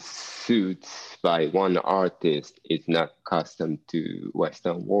getting suits by one artist is not custom to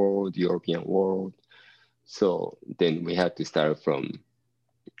Western world, European world. So then we have to start from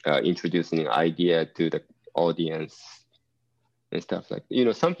introducing an idea to the audience and stuff like,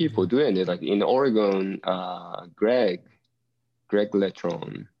 some people doing it, like in Oregon, Greg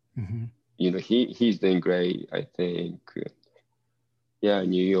Letron, he's doing great, I think. Yeah,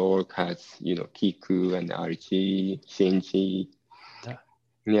 New York has, Kiku and Archie, Shinji.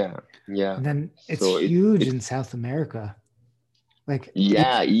 Yeah. And then it's huge in South America. Like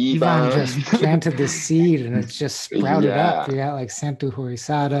Ivan just planted the seed and it's just sprouted up. You got like Santo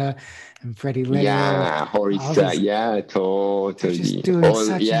Horisada and Freddie Leo. Yeah, Horisada, totally. Just doing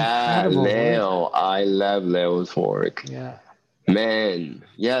such incredible Leo, work. I love Leo's work. Yeah. Man,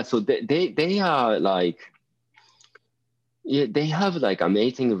 yeah. So they are like, they have like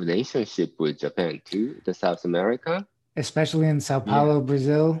amazing relationship with Japan too, the South America. Especially in Sao Paulo,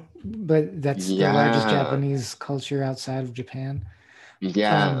 Brazil, but that's the largest Japanese culture outside of Japan.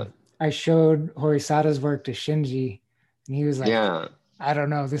 Yeah. I showed Horisada's work to Shinji, and he was like, I don't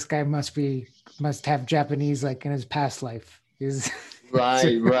know, this guy must have Japanese like in his past life.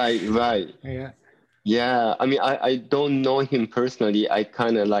 Right. Yeah. I mean, I don't know him personally. I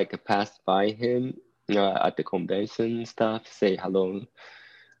kind of like passed by him at the convention stuff, say hello.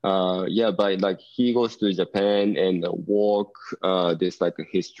 But like he goes to Japan and walk this like a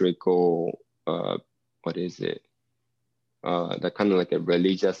historical what is it? That kind of like a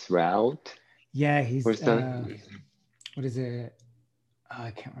religious route. Yeah, he's what is it?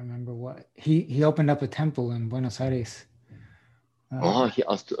 I can't remember what he opened up a temple in Buenos Aires.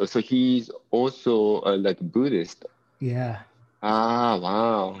 So he's also like Buddhist. Yeah. Ah,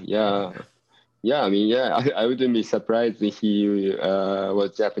 wow. Yeah. Yeah, I mean, I wouldn't be surprised if he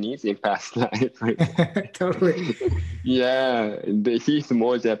was Japanese in past life. Totally. Yeah, he's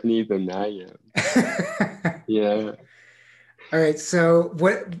more Japanese than I am. Yeah. All right. So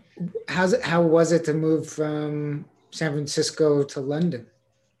how was it to move from San Francisco to London?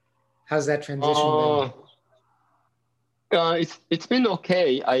 How's that transition been? It's been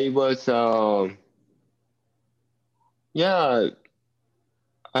okay. I was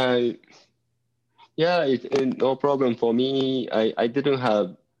it's no problem for me. I didn't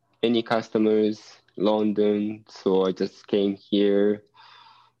have any customers London, so I just came here,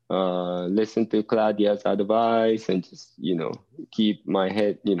 listen to Claudia's advice, and just keep my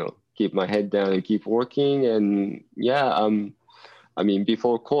head down and keep working. And I mean,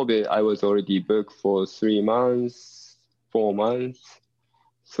 before COVID, I was already booked for 3 months, 4 months.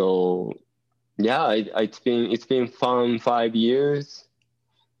 So it's been fun 5 years.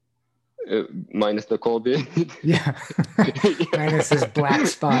 Minus the COVID. Minus this black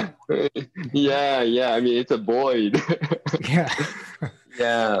spot. I mean, it's a void.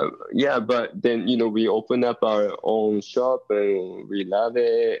 But then we open up our own shop and we love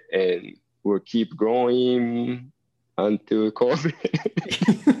it, and we'll keep growing until COVID.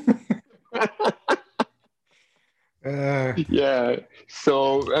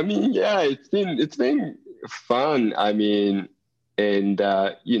 So I mean, it's been fun. I mean, and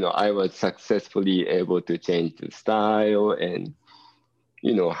I was successfully able to change the style, and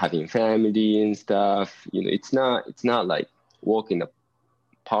having family and stuff. It's not like walk in the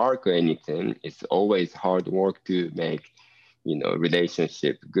park or anything. It's always hard work to make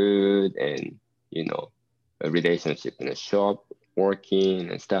relationship good, and a relationship in a shop working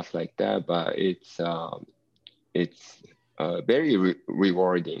and stuff like that. But it's very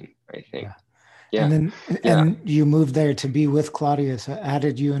rewarding, I think. Yeah. And then you moved there to be with Claudia. So how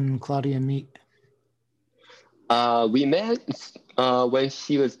did you and Claudia meet? We met when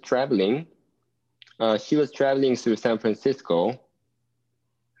she was traveling. She was traveling through San Francisco,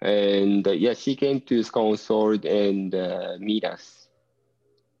 and she came to Skull and Sword and meet us.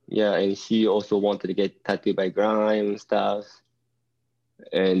 Yeah, and she also wanted to get tattooed by Grime and stuff.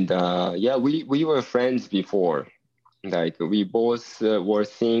 And we were friends before. Like we both were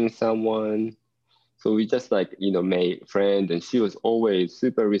seeing someone. So we just made friends, and she was always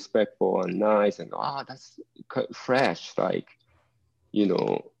super respectful and nice, and that's fresh. Like, they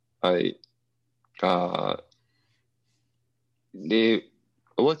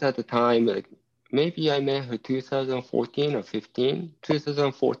was at the time like maybe I met her 2014 or 15,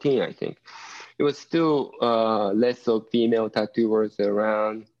 2014 I think. It was still less of female tattooers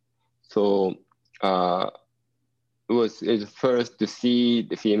around, so it was first to see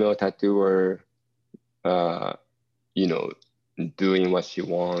the female tattooer doing what she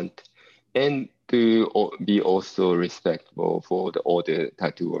want, and to be also respectful for the older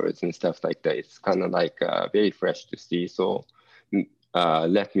tattooers and stuff like that. It's kind of like very fresh to see. So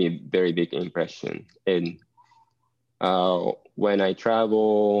left me very big impression. And when I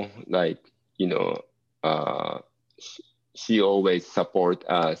travel, like, you know, she always support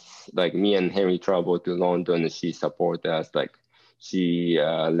us. Like me and Henry travel to London, and she support us. Like she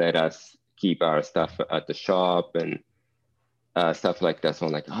let us keep our stuff at the shop and stuff like that. So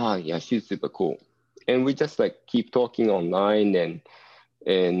I'm like, oh yeah, she's super cool. And we just like keep talking online,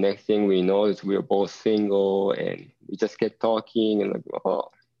 and next thing we know is we're both single, and we just get talking and like, oh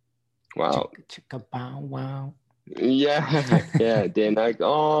wow, Chicka chicka bow wow. yeah, yeah. Then like,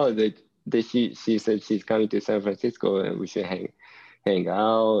 oh, she said she's coming to San Francisco and we should hang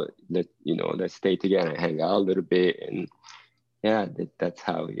out. Let's stay together and hang out a little bit. And yeah, that's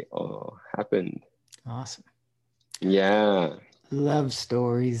how it all happened. Awesome. Yeah. Love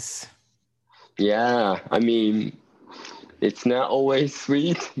stories. Yeah, I mean, it's not always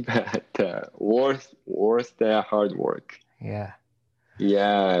sweet, but worth the hard work. Yeah.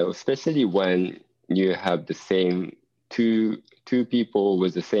 Yeah, especially when you have the same two people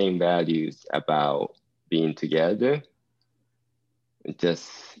with the same values about being together. Just,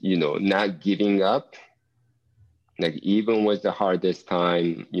 not giving up. Like even with the hardest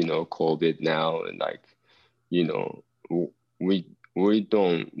time, COVID now, and like, you know, we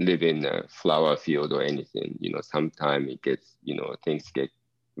don't live in a flower field or anything. Sometimes it gets, things get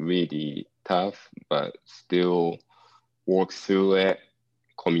really tough, but still work through it,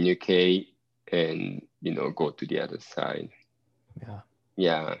 communicate, and go to the other side. Yeah.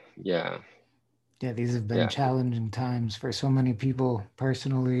 Yeah, yeah, Yeah, these have been yeah, challenging times for so many people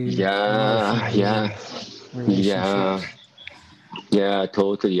personally, yeah, emotionally, yeah, yeah, relationships. yeah.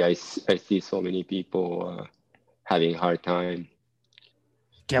 Totally. I see so many people having hard time.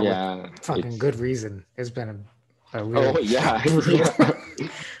 Yeah, with Yeah, fucking it's good reason. It's been a oh really yeah, brutal, yeah.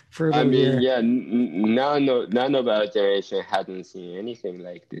 I brutal mean, year. yeah, none of our generation hadn't seen anything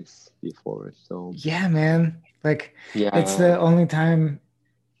like this before. So Yeah, man. Like, it's yeah, the only time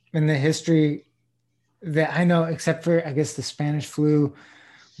in the history that I know, except for, I guess, the Spanish flu,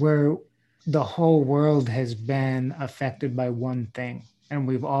 where the whole world has been affected by one thing. And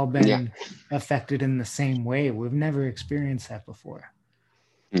we've all yeah, been affected in the same way. We've never experienced that before.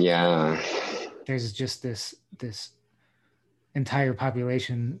 yeah, There's just this entire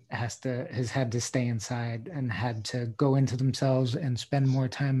population has had to stay inside and had to go into themselves and spend more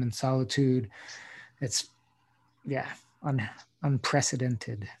time in solitude. It's yeah,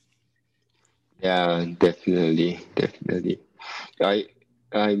 unprecedented. yeah. Definitely, definitely. I,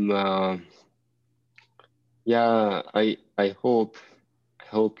 I'm, yeah. I hope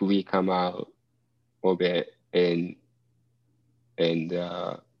we come out of it, and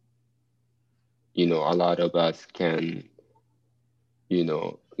a lot of us can,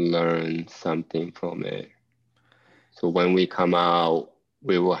 learn something from it. So when we come out,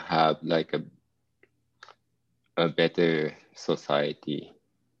 we will have like a better society.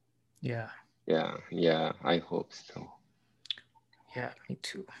 Yeah, Yeah, yeah, I hope so. yeah, me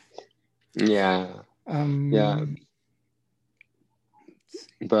too. Yeah, yeah. Um,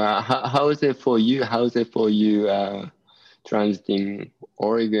 But how is it for you? How is it for you transiting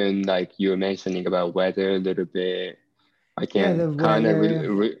Oregon? Like you were mentioning about weather a little bit. I yeah, can the kind of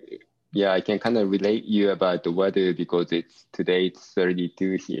weather. yeah, I can kind of relate you about the weather because today it's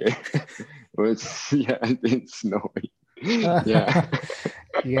 32 here. It's yeah, it's snowing. Yeah.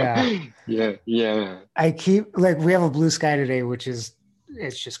 Yeah, Yeah, yeah. I keep like we have a blue sky today, which is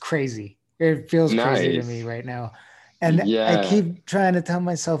it's just crazy. It feels crazy to me Nice. right now. And I Yeah. keep trying to tell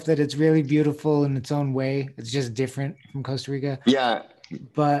myself that it's really beautiful in its own way. It's just different from Costa Rica. Yeah.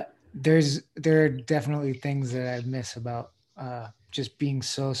 But there are definitely things that I miss about just being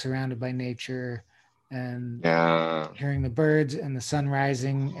so surrounded by nature and Yeah. hearing the birds and the sun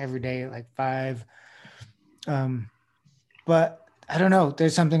rising every day at like 5. Um, but I don't know.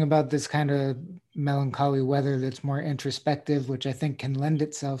 There's something about this kind of melancholy weather that's more introspective, which I think can lend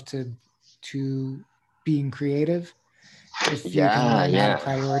itself to being creative if you can Yeah, learn how to yeah.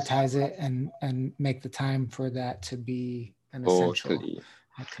 prioritize it and make the time for that to be an essential Totally.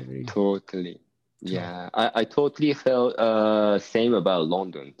 activity. Totally. So Yeah. I totally felt same about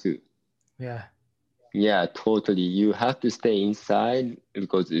London too. yeah, Yeah, totally. You have to stay inside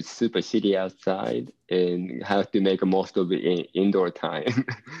because it's super shitty outside and have to make the most of it indoor time.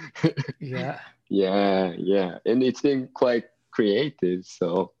 yeah, Yeah, yeah. And it's been quite creative.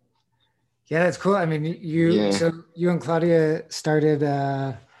 So, yeah. That's cool. I mean, yeah. you and Claudia started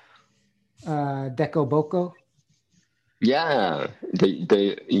Deco Boco. Yeah,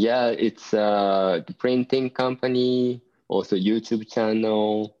 it's the printing company, also YouTube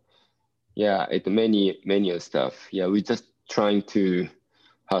channel. Yeah, it many of stuff. Yeah, we're just trying to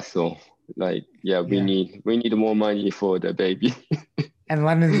hustle. Like, yeah, we Yeah. need more money for the baby. And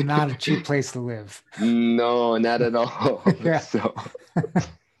London's not a cheap place to live. No, not at all. Yeah. So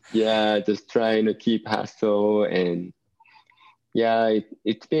yeah, just trying to keep hustle, and yeah,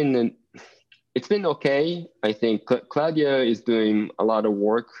 it's been okay. I think Claudia is doing a lot of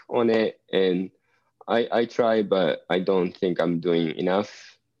work on it, and I try, but I don't think I'm doing enough.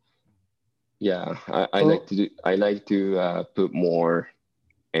 Yeah, Well, I like to put more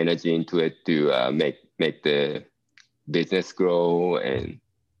energy into it to make the business grow, and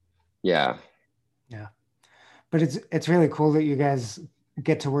yeah. yeah. But it's really cool that you guys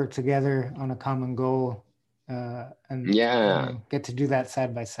get to work together on a common goal, and Yeah, get to do that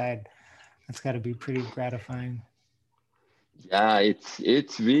side by side. That's got to be pretty gratifying. yeah,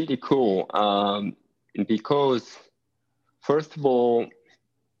 it's really cool. Because first of all,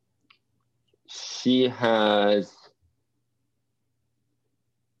 she has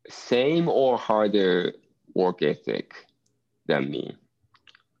same or harder work ethic than me.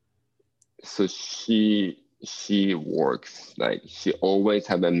 So she works like she always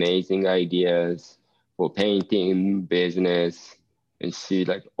have amazing ideas for painting business, and she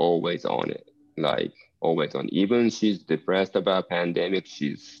like always on it, like always on. Even she's depressed about pandemic,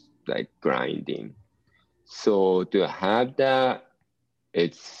 she's like grinding. So to have that,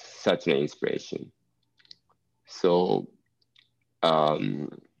 it's such an inspiration. So um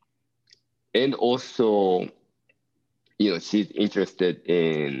and also, she's interested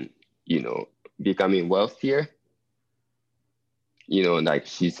in, becoming wealthier. Like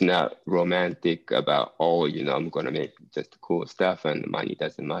she's not romantic about, oh, I'm gonna make just cool stuff and money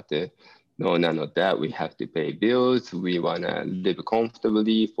doesn't matter. No, none of that. We have to pay bills. We wanna live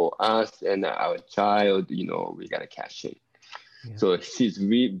comfortably for us and our child. We gotta cash in. Yeah. So she's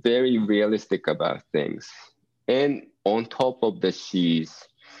very realistic about things. And on top of that, she's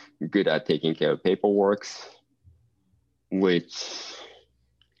good at taking care of paperwork, which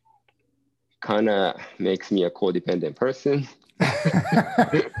kind of makes me a codependent person,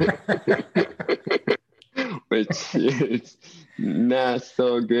 which is not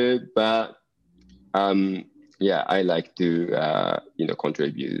so good. But yeah, I like to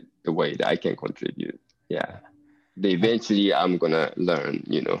contribute the way that I can contribute. Yeah, eventually I'm gonna learn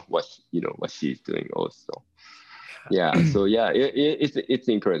what she's doing also. Yeah, so yeah, it's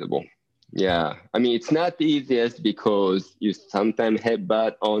incredible. Yeah, I mean it's not the easiest because you sometimes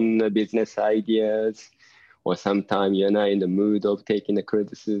headbutt on the business ideas, or sometimes you're not in the mood of taking the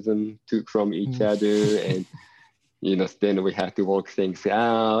criticism from each Mm. other, and then we have to work things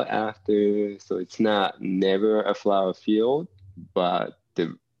out after. So it's not never a flower field, but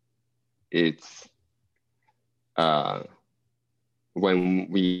it's uh, when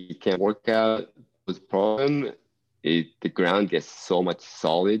we can work out those problems, the ground gets so much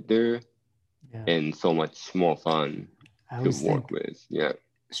solider Yeah. and so much more fun I to always work think with. Yeah.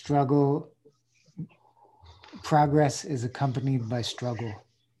 struggle, progress is accompanied by struggle.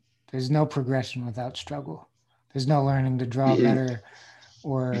 There's no progression without struggle. There's no learning to draw better,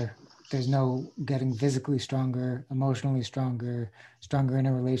 or there's no getting physically stronger, emotionally stronger, stronger in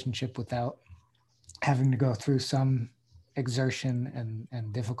a relationship without having to go through some exertion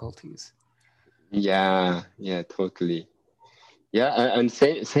and difficulties. Yeah, yeah, totally. Yeah, and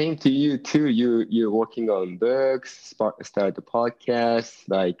same to you too. You're working on books, start the podcast.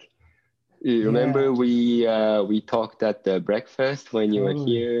 Like, you remember Yeah, we talked at the breakfast when you were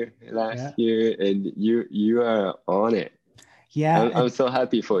totally. here last Yeah. year, and you are on it. Yeah. I'm so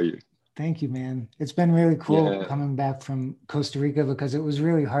happy for you. Thank you, man. It's been really cool Yeah. coming back from Costa Rica because it was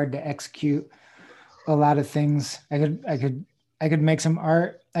really hard to execute a lot of things. I could make some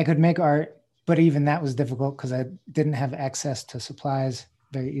art. I could make art, but even that was difficult because I didn't have access to supplies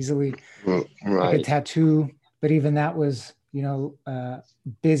very easily. I could Right. tattoo, but even that was,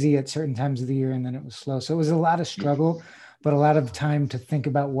 busy at certain times of the year, and then it was slow. So it was a lot of struggle, but a lot of time to think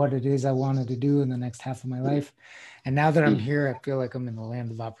about what it is I wanted to do in the next half of my life. And now that I'm here, I feel like I'm in the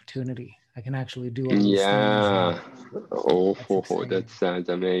land of opportunity. I can actually do all these things, and Yeah. Oh, that's that exciting. sounds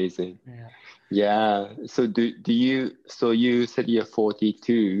amazing. Yeah. Yeah. So do you? So you said you're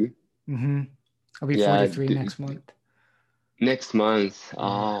 42. Hmm. I'll be Yeah. 43 next month. Next month. Yeah.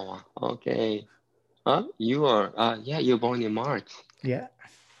 Oh, okay. You are. Yeah, you're born in March. Yeah.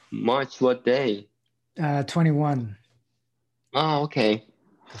 March what day? 21, Oh, okay.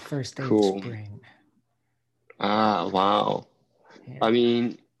 the first day of Cool. spring. Wow. I Yeah.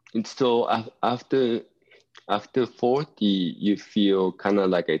 mean, so after after 40, you feel kind of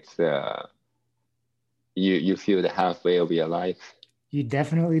like it's you feel the halfway of your life. You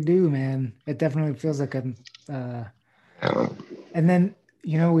definitely do, man. It definitely feels like uh, Yeah, and then,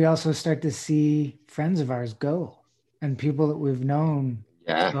 we also start to see friends of ours go and people that we've known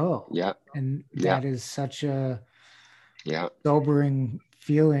yeah, go. yeah, And yeah, that is such a yeah, sobering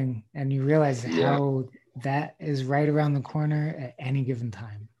feeling. And you realize yeah, how that is right around the corner at any given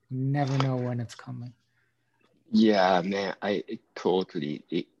time. You never know when it's coming. yeah, man. I totally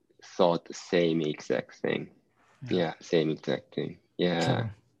thought the same exact thing. Yeah. Yeah, same exact thing. Yeah. So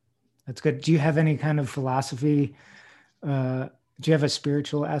that's good. Do you have any kind of philosophy? Uh, do you have a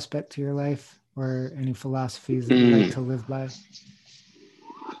spiritual aspect to your life or any philosophies that you like Mm. to live by?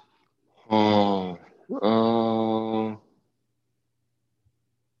 Oh, oh.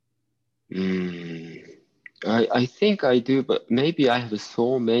 Mm. I think I do, but maybe I have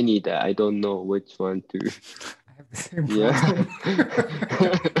so many that I don't know which one to. I have the same Yeah. problem.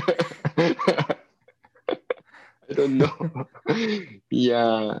 I don't know.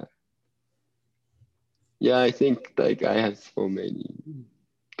 Yeah. Yeah, I think like I have so many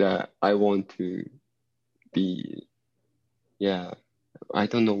that I want to be. Yeah. I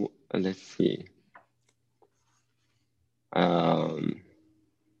don't know. Let's see. Um,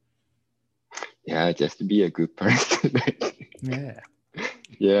 yeah, just be a good person. Yeah,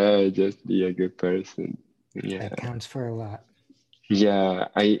 Yeah, just be a good person. that Yeah. counts for a lot. Yeah,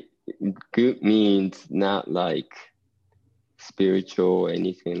 I good means not like spiritual or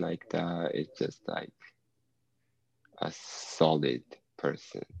anything like that. It's just like a solid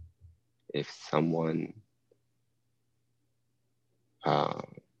person. If someone uh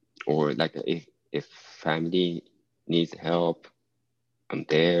or like if family needs help, I'm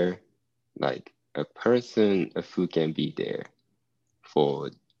there. Like a person who can be there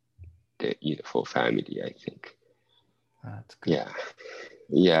for for family, I think. That's good. Yeah.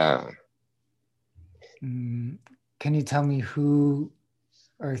 Yeah. Mm, can you tell me who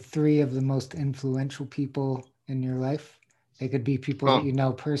are three of the most influential people in your life? They could be people that Oh, you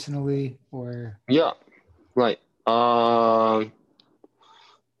know personally or yeah. Right.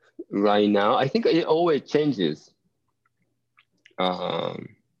 Right now, I think it always changes. Um,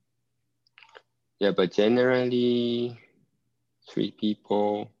 yeah, but generally, three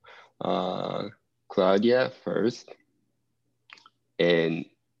people. Uh, Claudia first, and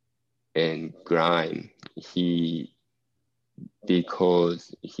Grime. He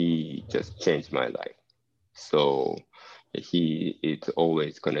because he just changed my life. So he is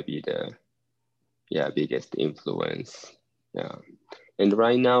always gonna be the biggest influence. Yeah, and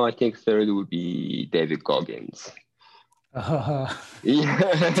right now, I think third would be David Goggins. uh,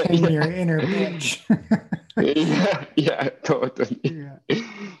 Yeah, tame your inner bitch. yeah, yeah, totally.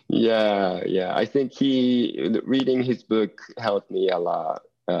 Yeah, Yeah. I think he reading his book helped me a lot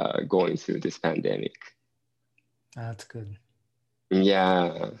going through this pandemic. that's good.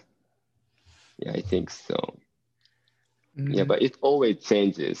 Yeah, yeah, I think so. Yeah, Mm, but it always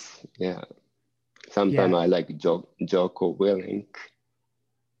changes. Yeah, sometimes yeah, I like Joko Willink.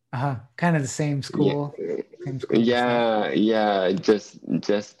 kind of the same Yeah, school of thought. yeah.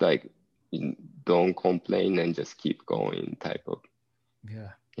 Just like don't complain and just keep going type of. Yeah.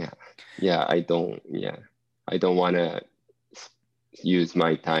 Yeah, yeah. I don't want to use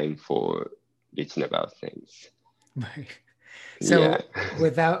my time for bitching about things. Right. Yeah. So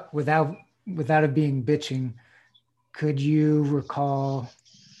without it being bitching, could you recall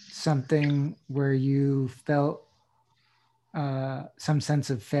something where you felt some sense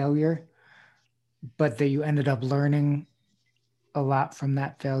of failure, but that you ended up learning a lot from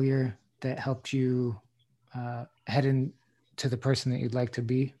that failure that helped you head into the person that you'd like to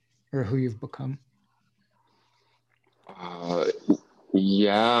be or who you've become? Uh,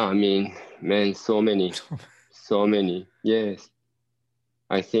 yeah, I mean, man, so many. Yes.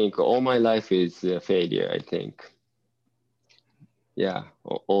 I think all my life is a failure, I think. Yeah,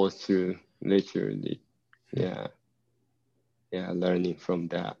 all through, literally. Yeah, yeah, learning from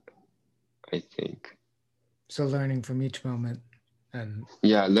that, I think. So learning from each moment and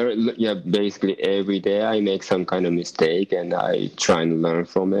Yeah, basically every day I make some kind of mistake and I try and learn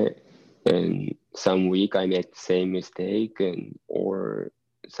from it. And some week I make the same mistake and or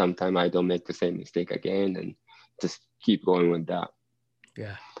sometime I don't make the same mistake again and just keep going with that.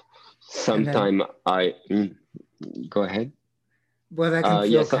 yeah. And then Sometime go ahead. well that can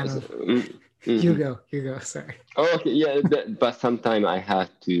feel Yes. kind of Mhm. you go, sorry. Oh, okay, yeah, but sometime I have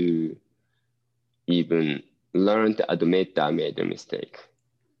to even learn to admit that I made a mistake.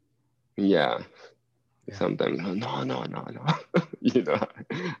 Yeah. Yeah. Sometimes no, you know,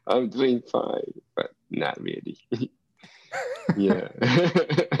 I'm doing fine, but Not really. Yeah.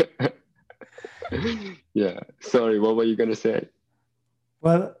 Yeah. Sorry, what were you gonna say?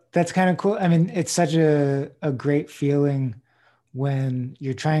 Well, that's kind of cool. I mean, it's such a great feeling when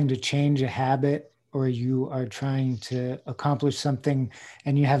you're trying to change a habit or you are trying to accomplish something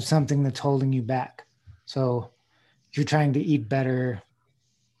and you have something that's holding you back. So you're trying to eat better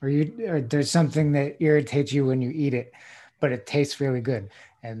or there's something that irritates you when you eat it, but it tastes really good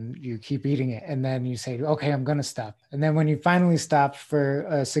and you keep eating it. And then you say, okay, I'm going to stop. And then when you finally stop for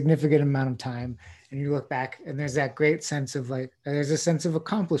a significant amount of time and you look back and there's that great sense of like, there's a sense of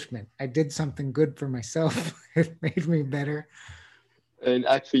accomplishment. I did something good for myself. It made me better. And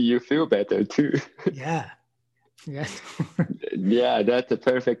actually, you feel better too. Yeah. Yeah. Yeah, that's a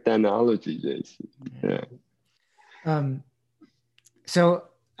perfect analogy, Jason. Yeah. Um, so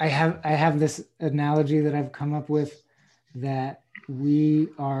I have this analogy that I've come up with that we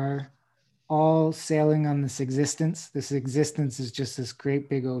are all sailing on this existence. This existence is just this great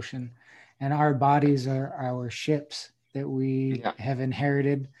big ocean, and our bodies are our ships that we Yeah. have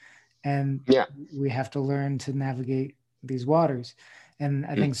inherited, and Yeah. we have to learn to navigate these waters. And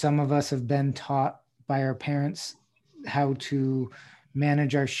I think some of us have been taught by our parents how to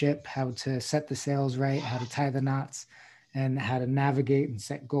manage our ship, how to set the sails right, how to tie the knots, and how to navigate and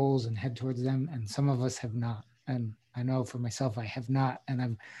set goals and head towards them. And some of us have not. And I know for myself, I have not. And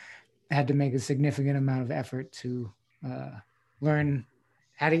I've had to make a significant amount of effort to learn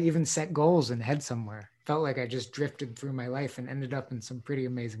how to even set goals and head somewhere. Felt like I just drifted through my life and ended up in some pretty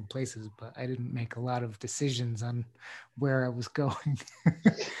amazing places, but I didn't make a lot of decisions on where I was going.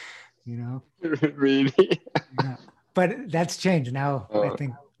 You know? Really? Yeah. But that's changed now. I Uh,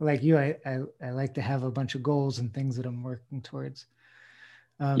 think, like you, I like to have a bunch of goals and things that I'm working towards.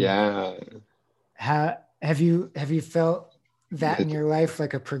 Um, yeah. have you felt that in your life,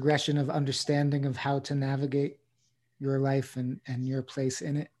 like a progression of understanding of how to navigate your life and your place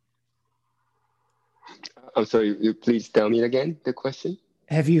in it? I'm sorry, you please tell me again the question.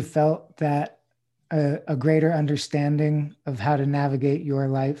 Have you felt that a greater understanding of how to navigate your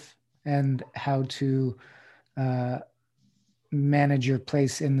life and how to uh, manage your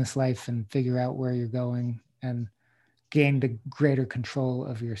place in this life and figure out where you're going and gained a greater control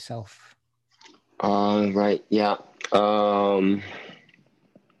of yourself? Right, yeah. Um,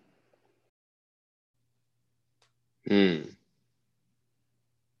 hmm.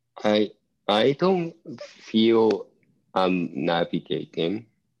 I I don't feel I'm navigating.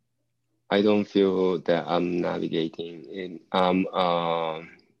 I don't feel that I'm navigating in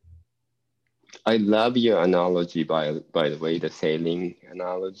I love your analogy by the way, the sailing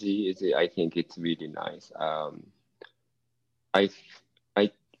analogy is I think it's really nice. I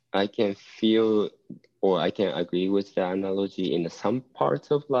I I can feel or I can agree with the analogy in some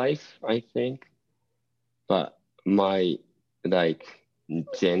parts of life, I think, but my like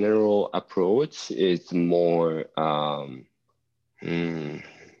general approach is more hmm,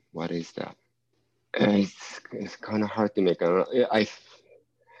 what is that? It's kind of hard to make.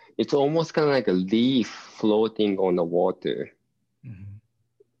 It's almost kind of like a leaf floating on the water. Mm-hmm.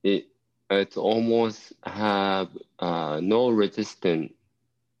 It it's almost have no resistance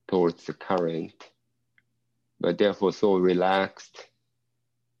towards the current, but therefore so relaxed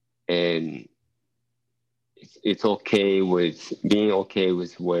and it's okay with being okay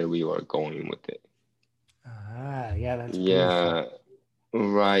with where we are going with it. Yeah, that's beautiful. Yeah,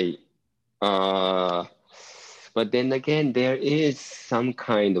 right. Uh, but then again, there is some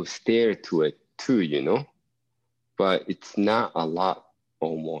kind of stare to it too, you know? But it's not a lot,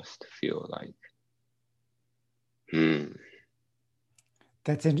 almost feel like. Hmm.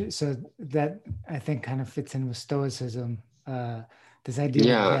 That's interesting. So that I think kind of fits in with Stoicism. This idea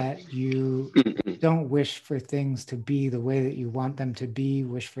Yeah. that you don't wish for things to be the way that you want them to be,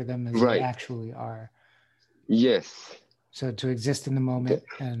 wish for them as they Right. actually are. Yes. So to exist in the Th- moment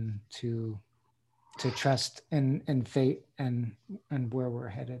and to trust in fate and where we're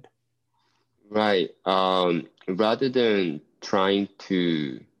headed. right. Rather than trying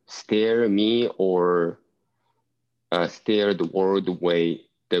to stare me or stare the world the way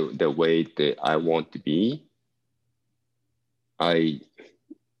that I want to be, I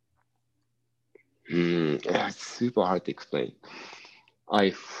it's super hard to explain.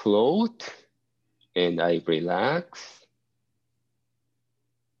 I float and I relax,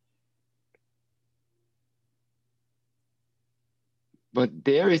 but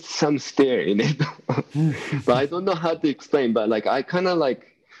there is some stare in it. But I don't know how to explain. But like I kind of like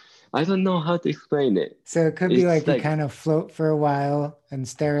I don't know how to explain it. So it could be It's like you like kind of float for a while and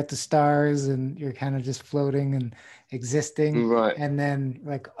stare at the stars and you're kind of just floating and existing. right, And then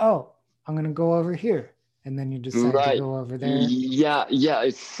like, oh, I'm gonna go over here, and then you decide to Right. go over there. Yeah, yeah.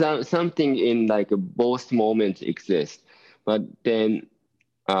 It's something in like both moments exist, but then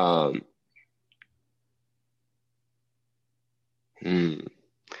um, hmm,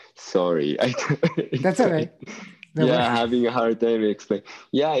 sorry, That's all right. Don't worry. yeah, having a hard time explain.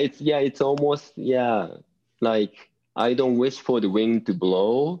 It's almost like I don't wish for the wind to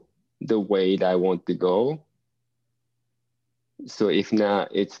blow the way that I want to go. So if not,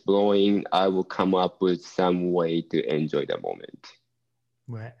 it's blowing, I will come up with some way to enjoy the moment.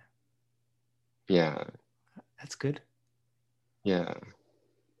 Right. Yeah, That's good. yeah,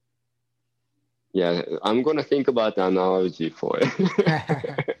 yeah. I'm gonna think about the analogy for All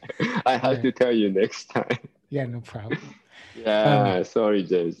it. I have right. to tell you next time. Yeah, no problem. Yeah, sorry,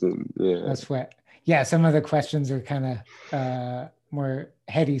 Jason. No Yeah. sweat. Yeah, some of the questions are kind of more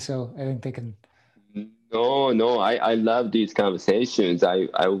heady, so I think they can. No, no, I love these conversations.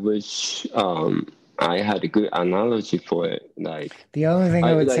 I wish I had a good analogy for it. Like The only thing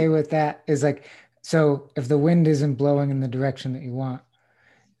I I would say like with that is like, so if the wind isn't blowing in the direction that you want,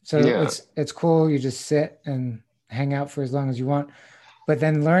 so yeah, it's cool. You just sit and hang out for as long as you want. But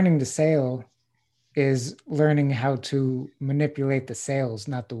then learning to sail is learning how to manipulate the sails,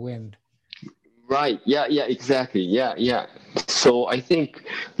 not the wind. right. Yeah, yeah, exactly. Yeah, yeah. So I think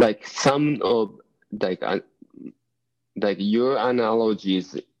like some of like like your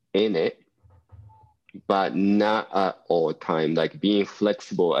analogies in it, but not at all time. Like being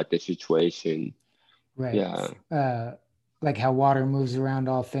flexible at the situation. Right. Yeah, Like how water moves around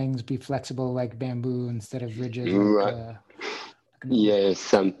all things, be flexible like bamboo instead of rigid right. like an oak. Yeah,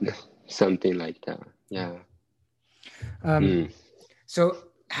 something like that. Yeah. Um, Mm. so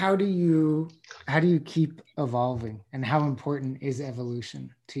how do you keep evolving, and how important is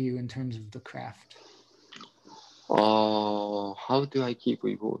evolution to you in terms of the craft? Oh, how do I keep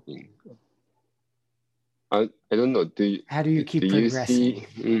evolving? I don't know. How do you Do keep you see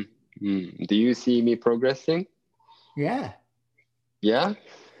progressing? do you see me progressing? Yeah, Yeah.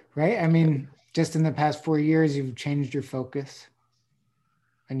 right. I mean, just in the past 4 years, you've changed your focus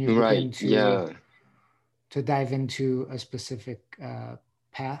and you've Right. begun Yeah. to dive into a specific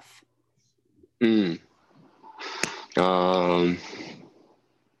path. Mm. Um.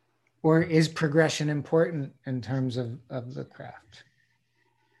 Or is progression important in terms of the craft?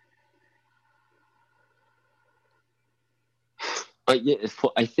 Yeah.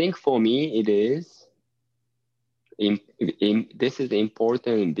 I think for me it is. This is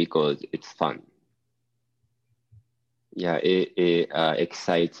important because it's fun. Yeah. It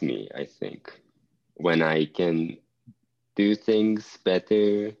excites me. I think when I can do things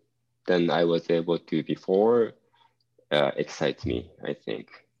better than I was able to before, excites me. I think.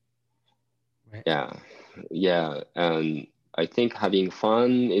 Right. Yeah, yeah, and I think having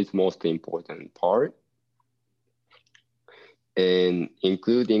fun is most important part, and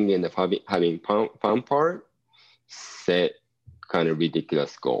including in the having fun part, set kind of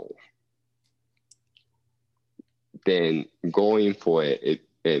ridiculous goal. Then going for it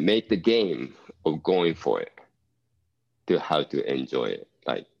make the game of going for it to how to enjoy it.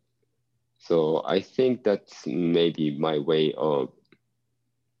 Like so, I think that's maybe my way of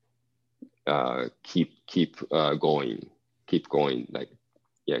keep going. Like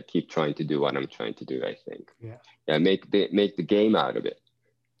yeah, keep trying to do what I'm trying to do. I think. Yeah, Yeah, make the game out of it.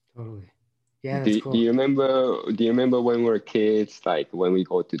 totally. Yeah, that's Do cool. you remember when we were kids, like when we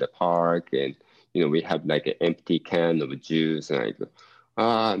go to the park and we have like an empty can of juice and like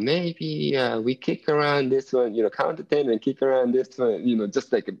maybe we kick around this one, count to 10 and kick around this one,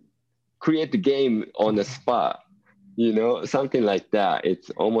 just like create the game on the spot, something like that.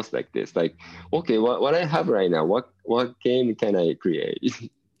 It's almost like this, like okay, what I have right now, what game can I create?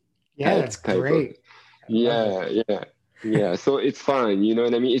 Yeah, type that's type of great. I love it. yeah, yeah, yeah. So it's fun, you know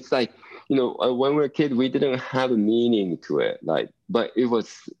what I mean? It's like, when we were a kid, we didn't have a meaning to it, like, but it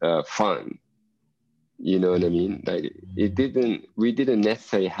was fun. You know what I mean? Like, we didn't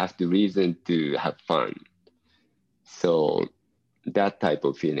necessarily have the reason to have fun. So that type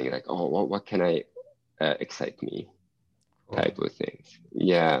of feeling, like, oh, what can I excite me? Cool. Type of things.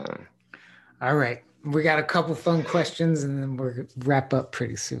 Yeah. All right. We got a couple fun questions and then we'll wrap up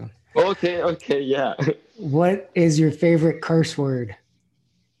pretty soon. Okay. Okay. Yeah. What is your favorite curse word?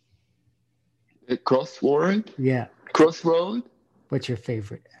 Crossword. Yeah. Crossroad. What's your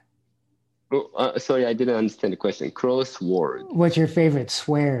favorite? Oh, sorry, I didn't understand the question. Crossword. What's your favorite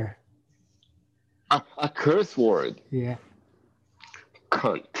swear? A curse word. Yeah.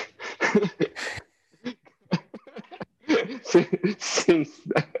 Cunt. since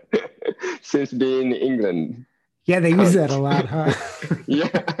since being in England. Yeah, they use that a Cunt. lot, huh?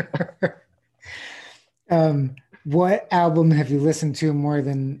 Yeah. What album have you listened to more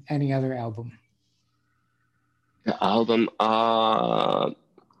than any other album? The album,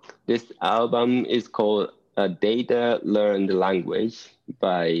 this album is called Data Learned Language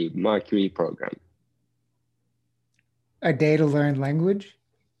by Mercury Program. A Day to Learn Language?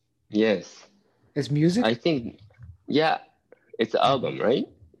 Yes. It's music? I think, yeah, it's an album, right?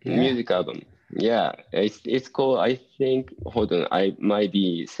 Yeah. Music album. Yeah, it's called, I think, hold on, I might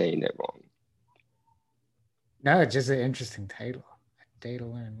be saying it wrong. No, it's just an interesting title. A Day to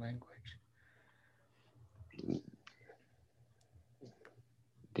Learn Language.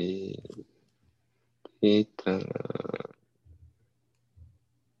 The, it,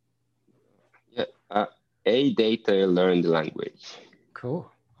 yeah, A Data Learned Language.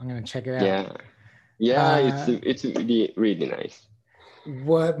 Cool. I'm gonna check it out. Yeah. Yeah, it's really, really nice.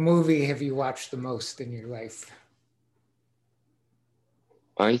 What movie have you watched the most in your life?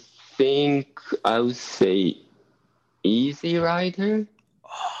 I think I would say Easy Rider.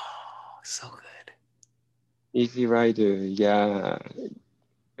 Oh, so good. Easy Rider, yeah.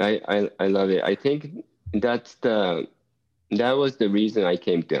 I love it. I think that was the reason I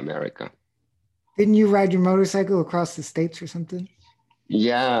came to America. Didn't you ride your motorcycle across the states or something?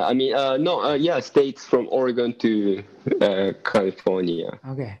 Yeah, I mean, no, yeah, states from Oregon to California.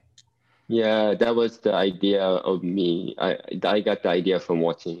 Okay. Yeah, that was the idea of me. I got the idea from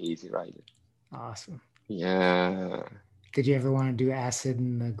watching Easy Rider. Awesome. Yeah. Did you ever want to do acid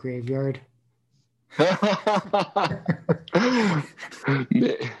in the graveyard?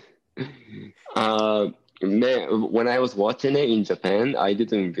 Man, when I was watching it in Japan, I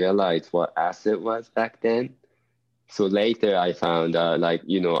didn't realize what acid was back then. So later I found like,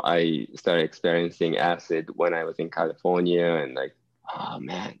 I started experiencing acid when I was in California and like, oh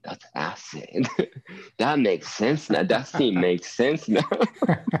man, that's acid. That makes sense now. That scene makes sense now.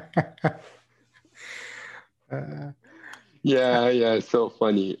 uh, Yeah, so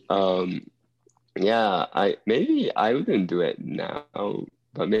funny. Yeah, maybe I wouldn't do it now,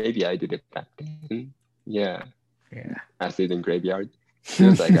 but maybe I did it back then. Yeah, yeah. acid in graveyard.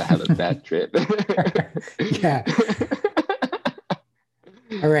 Feels like I have a bad trip. Yeah.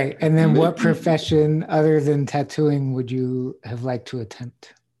 All right. And then what profession other than tattooing would you have liked to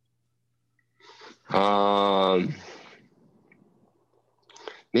attempt?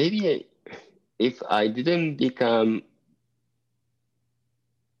 Maybe if I didn't become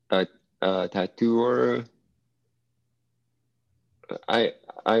a tattooer, I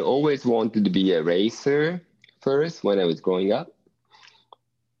always wanted to be a racer first when I was growing up.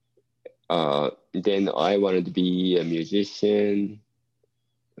 Then I wanted to be a musician,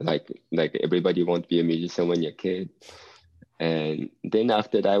 like everybody wants to be a musician when you're a kid. And then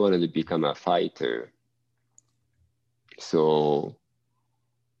after that, I wanted to become a fighter. So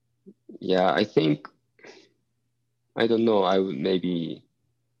yeah, I think, I don't know, I would maybe,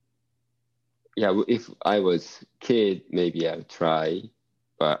 yeah, if I was kid, maybe I would try.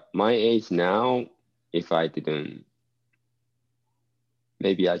 But my age now, if I didn't,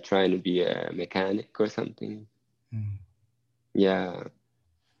 maybe I'd try to be a mechanic or something. Mm. Yeah,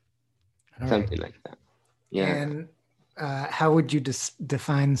 All something right. like that. Yeah. And how would you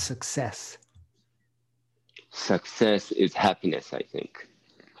define success? Success is happiness, I think.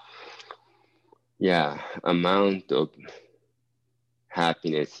 Yeah, amount of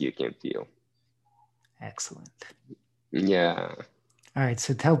happiness you can feel. Excellent. Yeah. All right.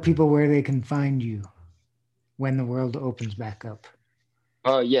 So tell people where they can find you when the world opens back up.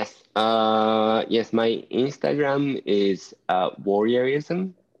 Oh, yes. Yes, my Instagram is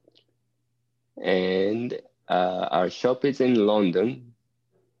Warriorism, and our shop is in London.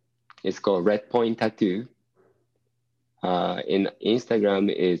 It's called Red Point Tattoo. In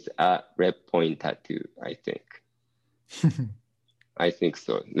Instagram is at Red Point Tattoo, I think. I think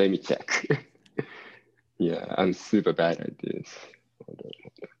so. Let me check. Yeah, I'm super bad at this.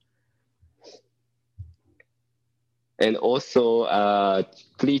 And also,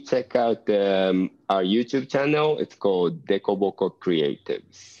 please check out our YouTube channel. It's called Dekoboko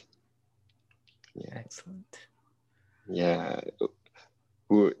Creatives. Yeah. Excellent. Yeah.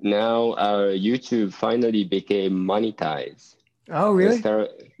 Now our YouTube finally became monetized. Oh, really?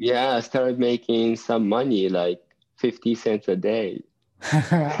 I started making some money, like 50 cents a day.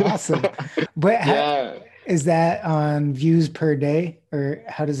 Awesome. But Yeah. is that on views per day or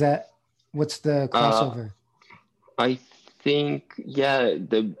how does that, what's the crossover? I think,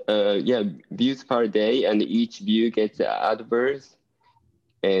 views per day, and each view gets AdWords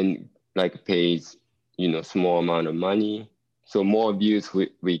and like pays, small amount of money. So more views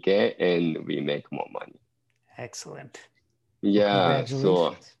we get and we make more money. Excellent. Well, Yeah, so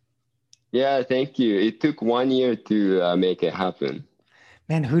congratulations. Yeah, thank you. It took 1 year to make it happen.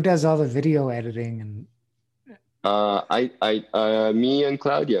 Man, who does all the video editing and Me and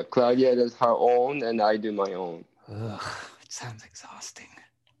Claudia. Claudia does her own, and I do my own. ugh, it sounds exhausting.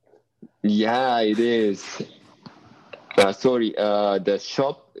 Yeah, it is. Sorry, the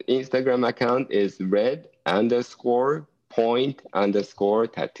shop Instagram account is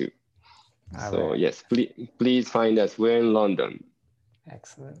red_point_tattoo. All So right. yes, please find us. We're in London.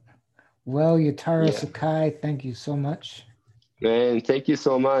 Excellent. Well, Yutaro Yeah. Sakai, thank you so much. And thank you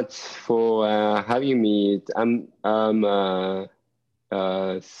so much for having me. I'm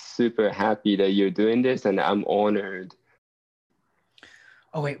super happy that you're doing this, and I'm honored.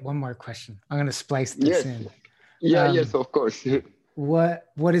 Oh wait, one more question. I'm gonna splice this Yes, in. yes, Um, of course.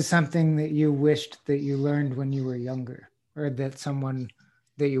 what is something that you wished that you learned when you were younger, or that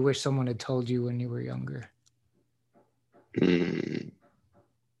you wish someone had told you when you were younger? Mm,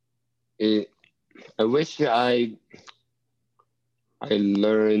 it, I wish I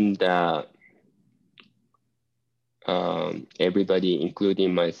learned that everybody,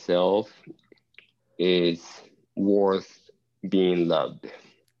 including myself, is worth being loved.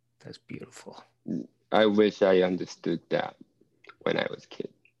 That's beautiful. I wish I understood that when I was a kid.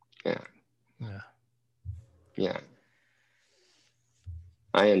 Yeah, Yeah. yeah.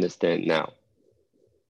 I understand now.